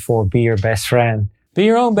that one before. Be your best friend. Be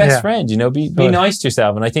your own best friend, you know, be nice to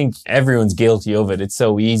yourself. And I think everyone's guilty of it. It's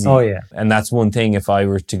so easy. Oh, yeah. And that's one thing, if I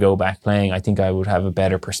were to go back playing, I think I would have a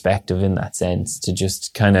better perspective in that sense, to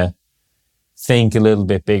just kind of think a little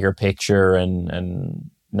bit bigger picture and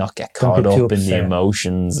not get caught up in the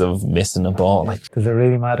emotions of missing a ball. Like, does it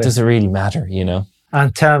really matter? Does it really matter, you know?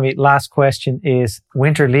 And tell me, last question is,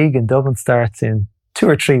 Winter League in Dublin starts in 2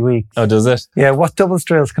 or 3 weeks. Oh, does it? Yeah. What doubles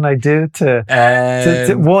drills can I do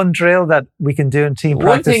to one drill that we can do in team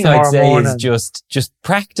practice tomorrow morning? One thing I'd say is just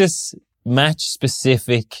practice match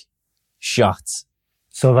specific shots.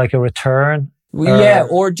 So like a return.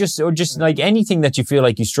 Or just like anything that you feel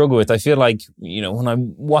like you struggle with. I feel like, you know, when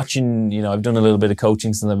I'm watching, you know, I've done a little bit of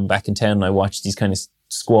coaching since I've been back in town, and I watch these kind of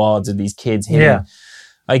squads of these kids hitting. Yeah.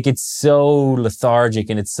 Like, it's so lethargic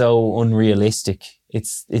and it's so unrealistic.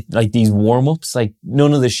 It's like these warm-ups, like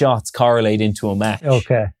none of the shots correlate into a match.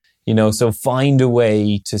 Okay. You know, so find a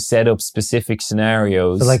way to set up specific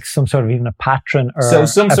scenarios. So like some sort of even a pattern or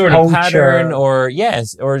some sort of pattern or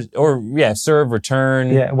serve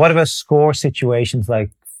return. Yeah. What about score situations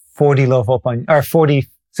like 40 love up on, or 40,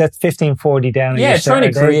 that's 15-40 down. Yeah,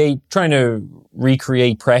 trying to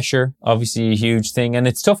recreate pressure, obviously a huge thing. And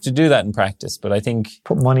it's tough to do that in practice, but I think...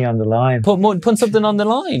 Put money on the line. Put something on the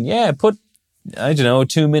line. Yeah, put, I don't know, a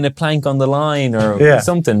 2-minute plank on the line or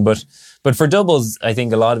something. But for doubles, I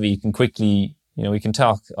think a lot of it you can quickly, you know, we can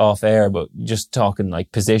talk off air, but just talking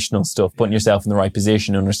like positional stuff, putting yourself in the right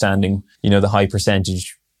position, understanding, you know, the high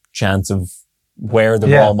percentage chance of where the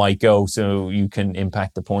ball might go so you can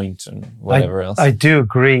impact the point and whatever else. I do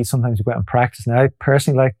agree. Sometimes you go out and practice. Now, I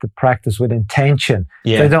personally like to practice with intention.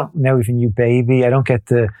 Yeah. So I don't know, even you baby, I don't get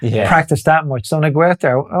to practice that much. So when I go out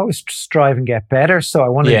there, I always strive and get better. So I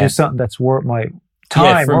want to do something that's worth my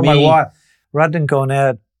time or my while, rather than going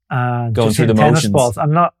out and going just through the tennis motions. Balls.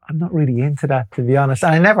 I'm not really into that, to be honest.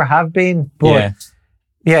 And I never have been, but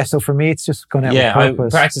so for me, it's just going out with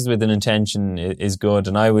purpose. Practice with an intention is good.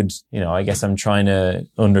 And I would, you know, I guess I'm trying to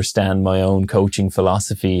understand my own coaching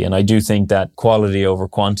philosophy. And I do think that quality over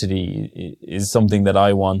quantity is something that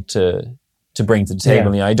I want to bring to the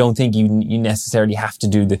table. Yeah. I don't think you necessarily have to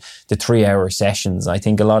do the 3-hour sessions. I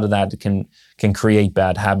think a lot of that can create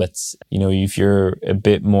bad habits. You know, if you're a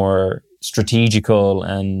bit more strategical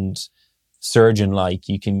and surgeon-like,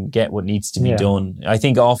 you can get what needs to be done. I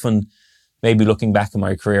think often, maybe looking back in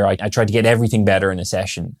my career, I tried to get everything better in a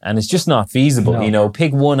session, and it's just not feasible. No. You know,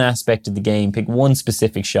 pick one aspect of the game, pick one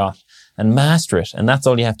specific shot and master it. And that's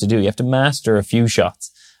all you have to do. You have to master a few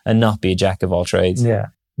shots and not be a jack of all trades. Yeah.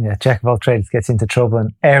 Yeah. Jack of all trades gets into trouble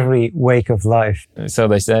in every wake of life. So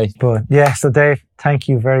they say. But yeah, so Dave, thank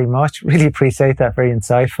you very much. Really appreciate that. Very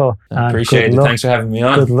insightful. I appreciate it. Thanks for having me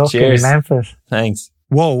on. Good luck in Memphis. Thanks.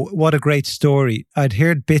 Whoa, what a great story. I'd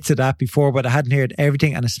heard bits of that before, but I hadn't heard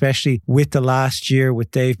everything. And especially with the last year,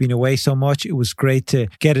 with Dave being away so much, it was great to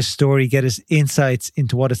get his story, get his insights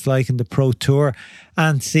into what it's like in the Pro Tour,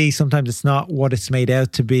 and see sometimes it's not what it's made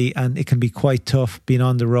out to be. And it can be quite tough being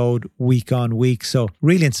on the road week on week. So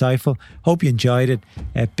really insightful. Hope you enjoyed it.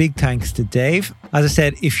 Big thanks to Dave. As I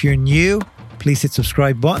said, if you're new, please hit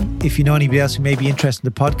subscribe button. If you know anybody else who may be interested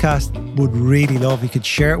in the podcast, would really love if you could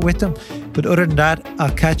share it with them. But other than that,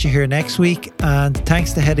 I'll catch you here next week. And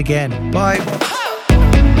thanks to Head again. Bye.